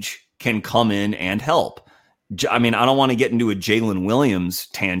age, can come in and help. I mean, I don't want to get into a Jalen Williams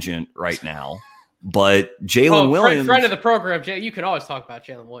tangent right now, but Jalen Williams, friend of the program, Jay, you can always talk about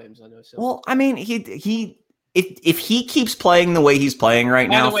Jalen Williams. I know. Well, I mean, if he keeps playing the way he's playing right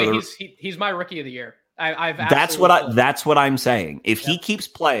now, by the way, he's my rookie of the year. That's what I'm saying. If he keeps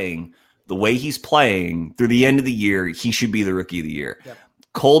playing the way he's playing through the end of the year, he should be the rookie of the year. Yep.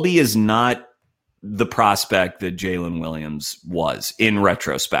 Colby is not the prospect that Jalen Williams was in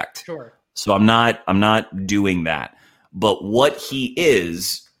retrospect. Sure. So I'm not doing that. But what he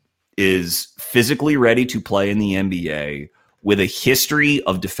is physically ready to play in the NBA with a history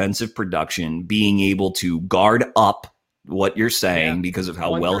of defensive production, being able to guard up what you're saying because of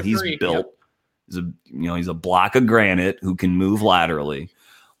how well he's built. Yep. He's a block of granite who can move laterally.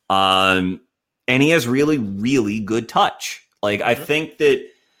 And he has really, really good touch. Like, I think that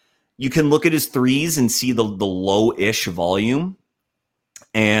you can look at his threes and see the low-ish volume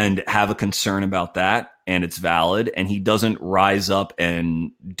and have a concern about that, and it's valid. And he doesn't rise up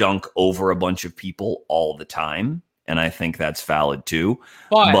and dunk over a bunch of people all the time, and I think that's valid too.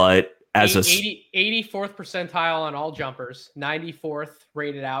 But as 84th percentile on all jumpers, 94th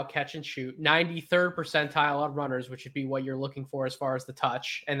rated out catch and shoot, 93rd percentile on runners, which would be what you're looking for as far as the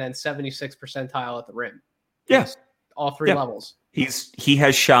touch, and then 76th percentile at the rim. Yes, all three levels. He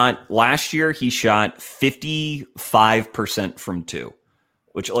has shot last year. He shot 55% from two,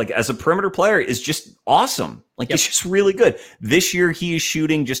 which, like, as a perimeter player is just awesome. Like, it's just really good. This year he is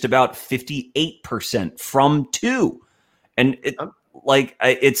shooting just about 58% from two, and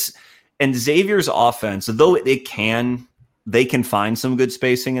and Xavier's offense, though they can find some good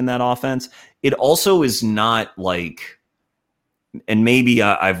spacing in that offense, it also is not like, and maybe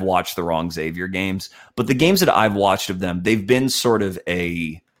I've watched the wrong Xavier games, but the games that I've watched of them, they've been sort of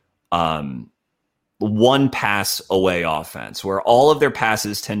a one pass away offense where all of their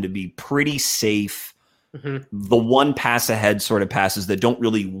passes tend to be pretty safe. Mm-hmm. The one pass ahead sort of passes that don't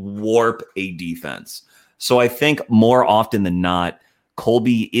really warp a defense. So I think more often than not,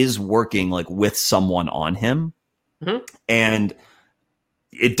 Colby is working like with someone on him, and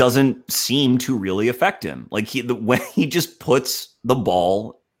it doesn't seem to really affect him. Like when he just puts the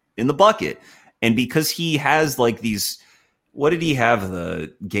ball in the bucket, and because he has like these what did he have,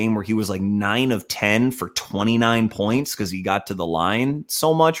 the game where he was like 9 of 10 for 29 points because he got to the line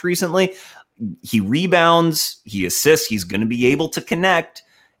so much recently? He rebounds, he assists, he's going to be able to connect,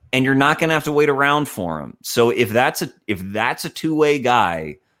 and you're not going to have to wait around for him. So if that's a two-way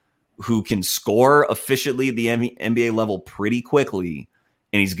guy who can score efficiently at the NBA level pretty quickly,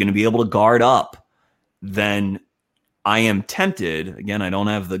 and he's going to be able to guard up, then I am tempted, again, I don't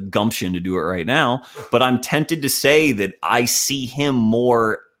have the gumption to do it right now, but I'm tempted to say that I see him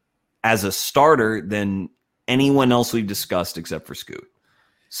more as a starter than anyone else we've discussed except for Scoot.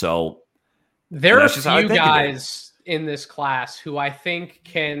 So there are a few guys in this class who I think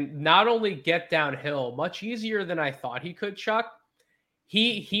can not only get downhill much easier than I thought he could, Chuck.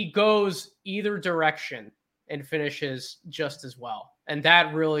 He goes either direction and finishes just as well. And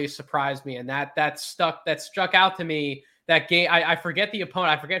that really surprised me. And that struck out to me. That game, I forget the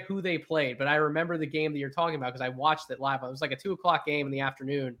opponent. I forget who they played, but I remember the game that you're talking about because I watched it live. It was like a 2:00 game in the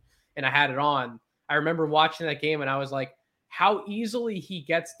afternoon and I had it on. I remember watching that game and I was like, how easily he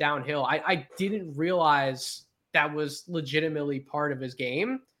gets downhill. I didn't realize that was legitimately part of his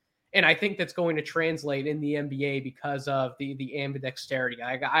game. And I think that's going to translate in the NBA because of the ambidexterity.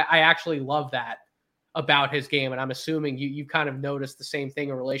 I actually love that about his game. And I'm assuming you kind of noticed the same thing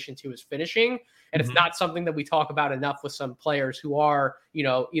in relation to his finishing. And it's not something that we talk about enough with some players who are,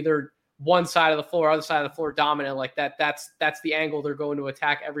 either one side of the floor, other side of the floor dominant like that. That's the angle they're going to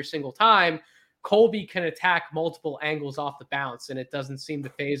attack every single time. Colby can attack multiple angles off the bounce, and it doesn't seem to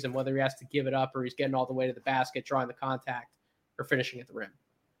faze him whether he has to give it up or he's getting all the way to the basket, drawing the contact, or finishing at the rim.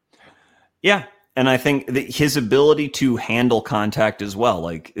 Yeah. And I think that his ability to handle contact as well,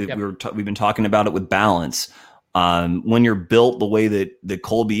 like Yep. we've been talking about it with balance. When you're built the way that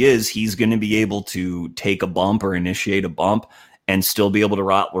Colby is, he's going to be able to take a bump or initiate a bump and still be able to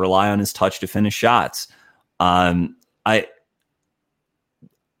rely on his touch to finish shots. I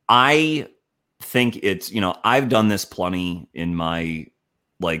think it's, I've done this plenty in my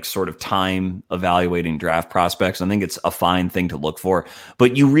sort of time evaluating draft prospects. I think it's a fine thing to look for,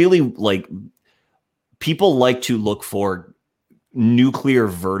 but you really people like to look for nuclear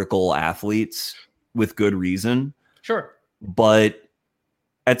vertical athletes with good reason. Sure. But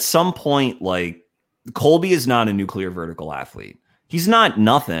at some point, Colby is not a nuclear vertical athlete. He's not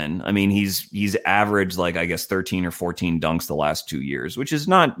nothing. I mean, he's averaged 13 or 14 dunks the last 2 years, which is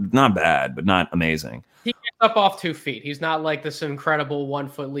not bad, but not amazing. He gets up off 2 feet. He's not like this incredible 1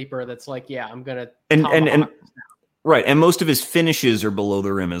 foot leaper that's I'm going to. And right. And most of his finishes are below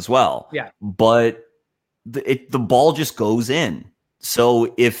the rim as well. Yeah. But the ball just goes in.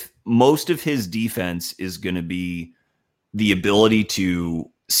 So if most of his defense is going to be the ability to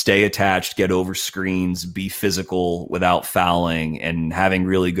stay attached, get over screens, be physical without fouling, and having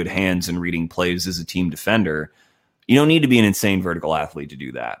really good hands and reading plays as a team defender, you don't need to be an insane vertical athlete to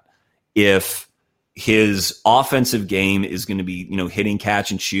do that. If his offensive game is going to be, hitting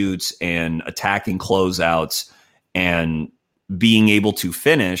catch and shoots and attacking closeouts and being able to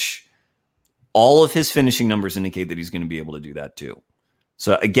finish, all of his finishing numbers indicate that he's going to be able to do that too.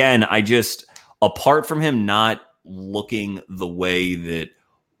 So again, apart from him not looking the way that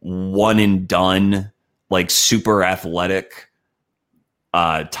one and done, super athletic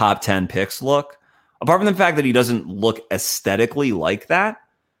top 10 picks look, apart from the fact that he doesn't look aesthetically like that,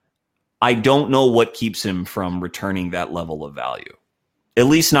 I don't know what keeps him from returning that level of value. At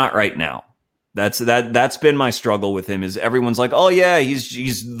least not right now. That's been my struggle with him. Is everyone's like, oh yeah,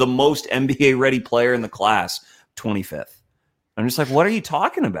 he's the most NBA ready player in the class, 25th. I'm just like, what are you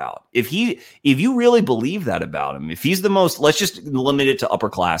talking about? If you really believe that about him, if he's the most, let's just limit it to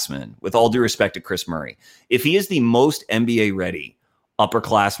upperclassmen, with all due respect to Chris Murray. If he is the most NBA ready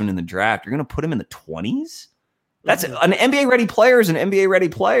upperclassman in the draft, you're going to put him in the 20s? That's an NBA ready player is an NBA ready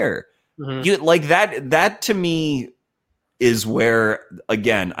player. Mm-hmm. You that to me is where,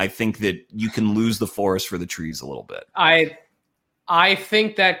 again, I think that you can lose the forest for the trees a little bit. I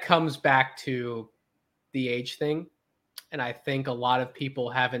think that comes back to the age thing. And I think a lot of people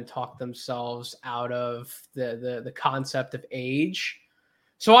haven't talked themselves out of the concept of age.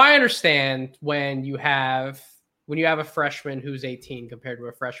 So I understand when you have a freshman who's 18 compared to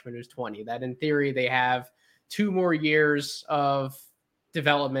a freshman who's 20, that in theory they have 2 more years of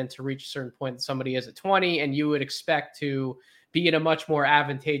development to reach a certain point that somebody is at 20, and you would expect to be in a much more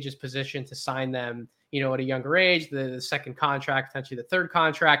advantageous position to sign them, at a younger age, the second contract, potentially the third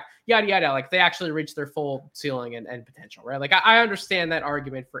contract, yada, yada. They actually reach their full ceiling and potential, right? I understand that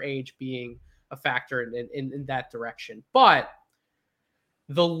argument for age being a factor in that direction. But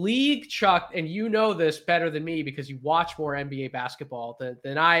The league, Chuck, and you know this better than me because you watch more NBA basketball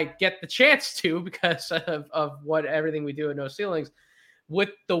than I get the chance to because of what everything we do at No Ceilings. With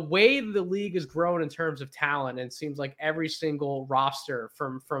the way the league has grown in terms of talent, and it seems like every single roster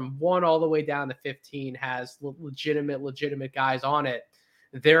from 1 all the way down to 15 has legitimate guys on it.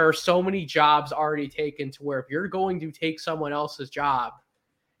 There are so many jobs already taken to where if you're going to take someone else's job,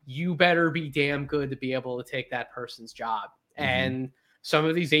 you better be damn good to be able to take that person's job. Mm-hmm. And some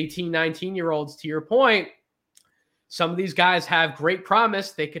of these 18, 19-year-olds, to your point, some of these guys have great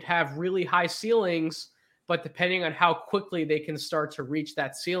promise. They could have really high ceilings, but depending on how quickly they can start to reach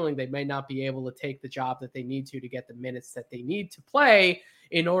that ceiling, they may not be able to take the job that they need to get the minutes that they need to play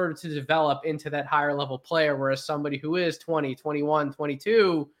in order to develop into that higher level player. Whereas somebody who is 20, 21,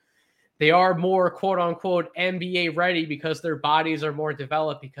 22, they are more quote unquote NBA ready because their bodies are more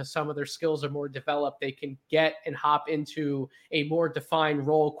developed, because some of their skills are more developed. They can get and hop into a more defined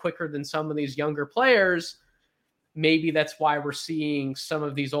role quicker than some of these younger players. Maybe that's why we're seeing some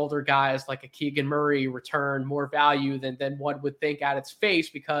of these older guys like a Keegan Murray return more value than one would think at its face,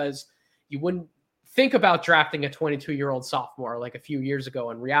 because you wouldn't think about drafting a 22-year-old sophomore like a few years ago.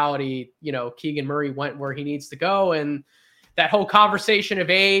 In reality, Keegan Murray went where he needs to go, and that whole conversation of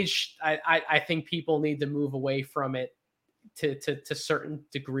age, I think people need to move away from it to certain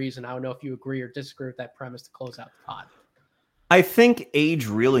degrees. And I don't know if you agree or disagree with that premise to close out the pod. I think age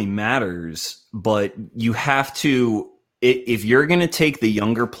really matters, but you have to, if you're going to take the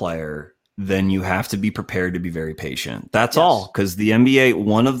younger player, then you have to be prepared to be very patient. That's all. Because the NBA,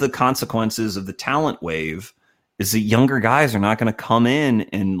 one of the consequences of the talent wave is that younger guys are not going to come in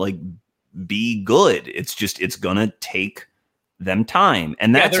and like be good. It's going to take them time,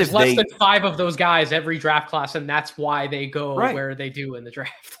 and that's there's less than 5 of those guys every draft class, and that's why they go where they do in the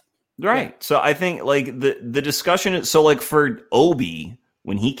draft. Right. Yeah. So I think like the discussion is, so like for Obi,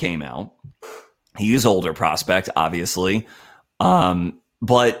 when he came out, he was older prospect, obviously,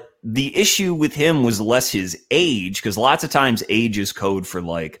 but the issue with him was less his age, because lots of times age is code for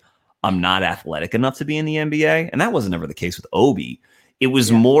like, I'm not athletic enough to be in the NBA, and that wasn't ever the case with Obi. It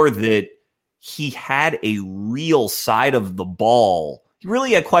was more that he had a real side of the ball. He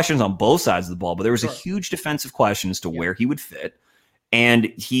really had questions on both sides of the ball, but there was a huge defensive question as to where he would fit. And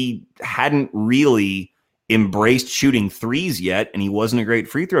he hadn't really embraced shooting threes yet, and he wasn't a great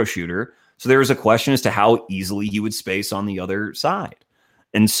free throw shooter. So there was a question as to how easily he would space on the other side.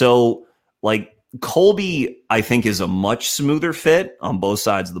 And so, like, Colby, I think, is a much smoother fit on both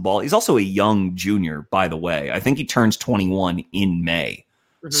sides of the ball. He's also a young junior, by the way. I think he turns 21 in May.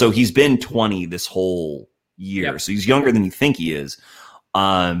 Mm-hmm. So he's been 20 this whole year. Yep. So he's younger than you think he is.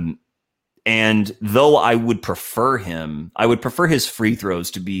 And though I would prefer his free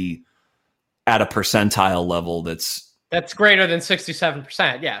throws to be at a percentile level that's greater than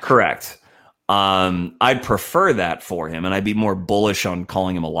 67%. Yeah. Correct. I'd prefer that for him, and I'd be more bullish on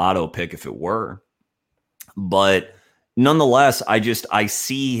calling him a lotto pick if it were. But nonetheless, I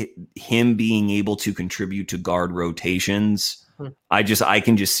see him being able to contribute to guard rotations. I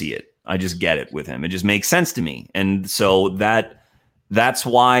can just see it. I just get it with him. It just makes sense to me. And so that's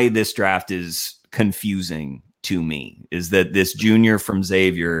why this draft is confusing to me, is that this junior from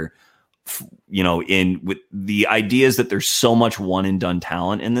Xavier, with the ideas that there's so much one and done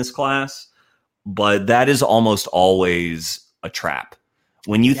talent in this class, but that is almost always a trap.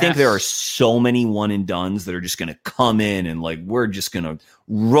 When you think there are so many one and dones that are just going to come in and like, we're just going to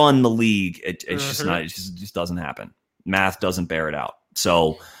run the league. It's just not, it just doesn't happen. Math doesn't bear it out.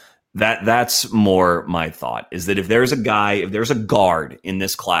 So that's more my thought, is that if there's a guard in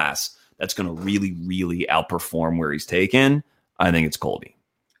this class that's going to really, really outperform where he's taken, I think it's Colby.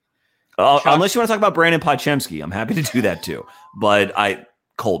 Unless you want to talk about Brandon Podchemsky, I'm happy to do that too. But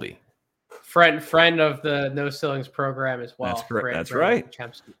Colby. Friend of the No Ceilings program as well. That's correct. That's right.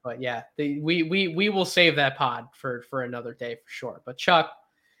 Podchemsky. But yeah, we will save that pod for another day for sure. But Chuck,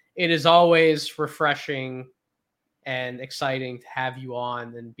 it is always refreshing and exciting to have you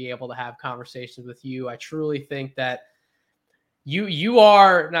on and be able to have conversations with you. I truly think that you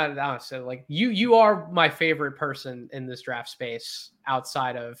are not honestly, like you are my favorite person in this draft space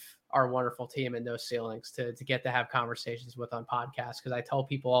outside of our wonderful team at No Ceilings to get to have conversations with on podcasts. Because I tell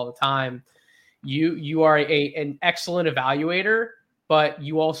people all the time, you are an excellent evaluator, but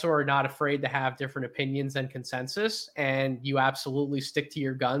you also are not afraid to have different opinions and consensus, and you absolutely stick to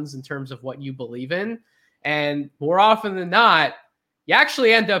your guns in terms of what you believe in. And more often than not, you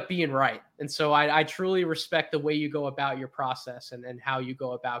actually end up being right. And so I truly respect the way you go about your process and how you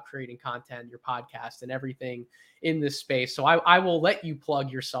go about creating content, your podcast, and everything in this space. So I will let you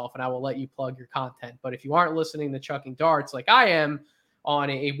plug yourself and I will let you plug your content. But if you aren't listening to Chucking Darts like I am, on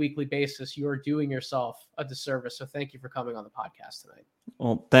a weekly basis, you're doing yourself a disservice. So thank you for coming on the podcast tonight.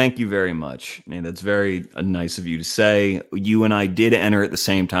 Well, thank you very much. I mean, that's very nice of you to say. You and I did enter at the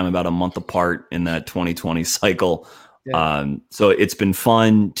same time, about a month apart in that 2020 cycle. Yeah. So it's been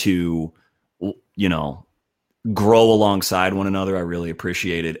fun to, grow alongside one another. I really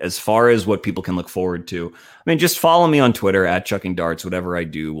appreciate it. As far as what people can look forward to, I mean, just follow me on Twitter at Chucking Darts. Whatever I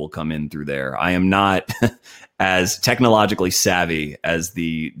do will come in through there. I am not as technologically savvy as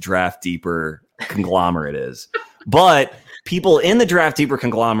the Draft Deeper conglomerate is, but people in the Draft Deeper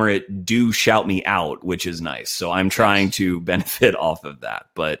conglomerate do shout me out, which is nice. So I'm trying to benefit off of that.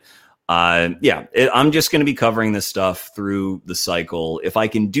 But I'm just going to be covering this stuff through the cycle. If I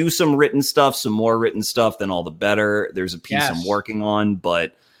can do some more written stuff, then all the better. There's a piece I'm working on,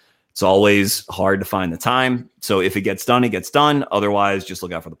 but it's always hard to find the time. So if it gets done, it gets done. Otherwise, just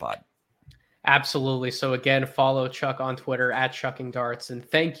look out for the pod. Absolutely. So again, follow Chuck on Twitter at Chucking Darts. And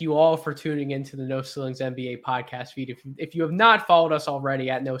thank you all for tuning into the No Ceilings NBA podcast feed. If you have not followed us already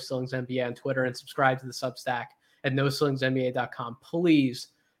at No Ceilings NBA on Twitter and subscribe to the Substack at NoCeilingsNBA.com, please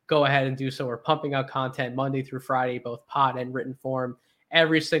go ahead and do so. We're pumping out content Monday through Friday, both pod and written form.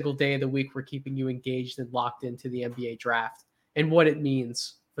 Every single day of the week, we're keeping you engaged and locked into the NBA draft and what it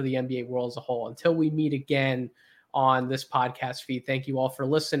means for the NBA world as a whole. Until we meet again on this podcast feed, thank you all for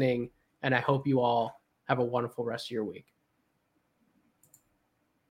listening, and I hope you all have a wonderful rest of your week.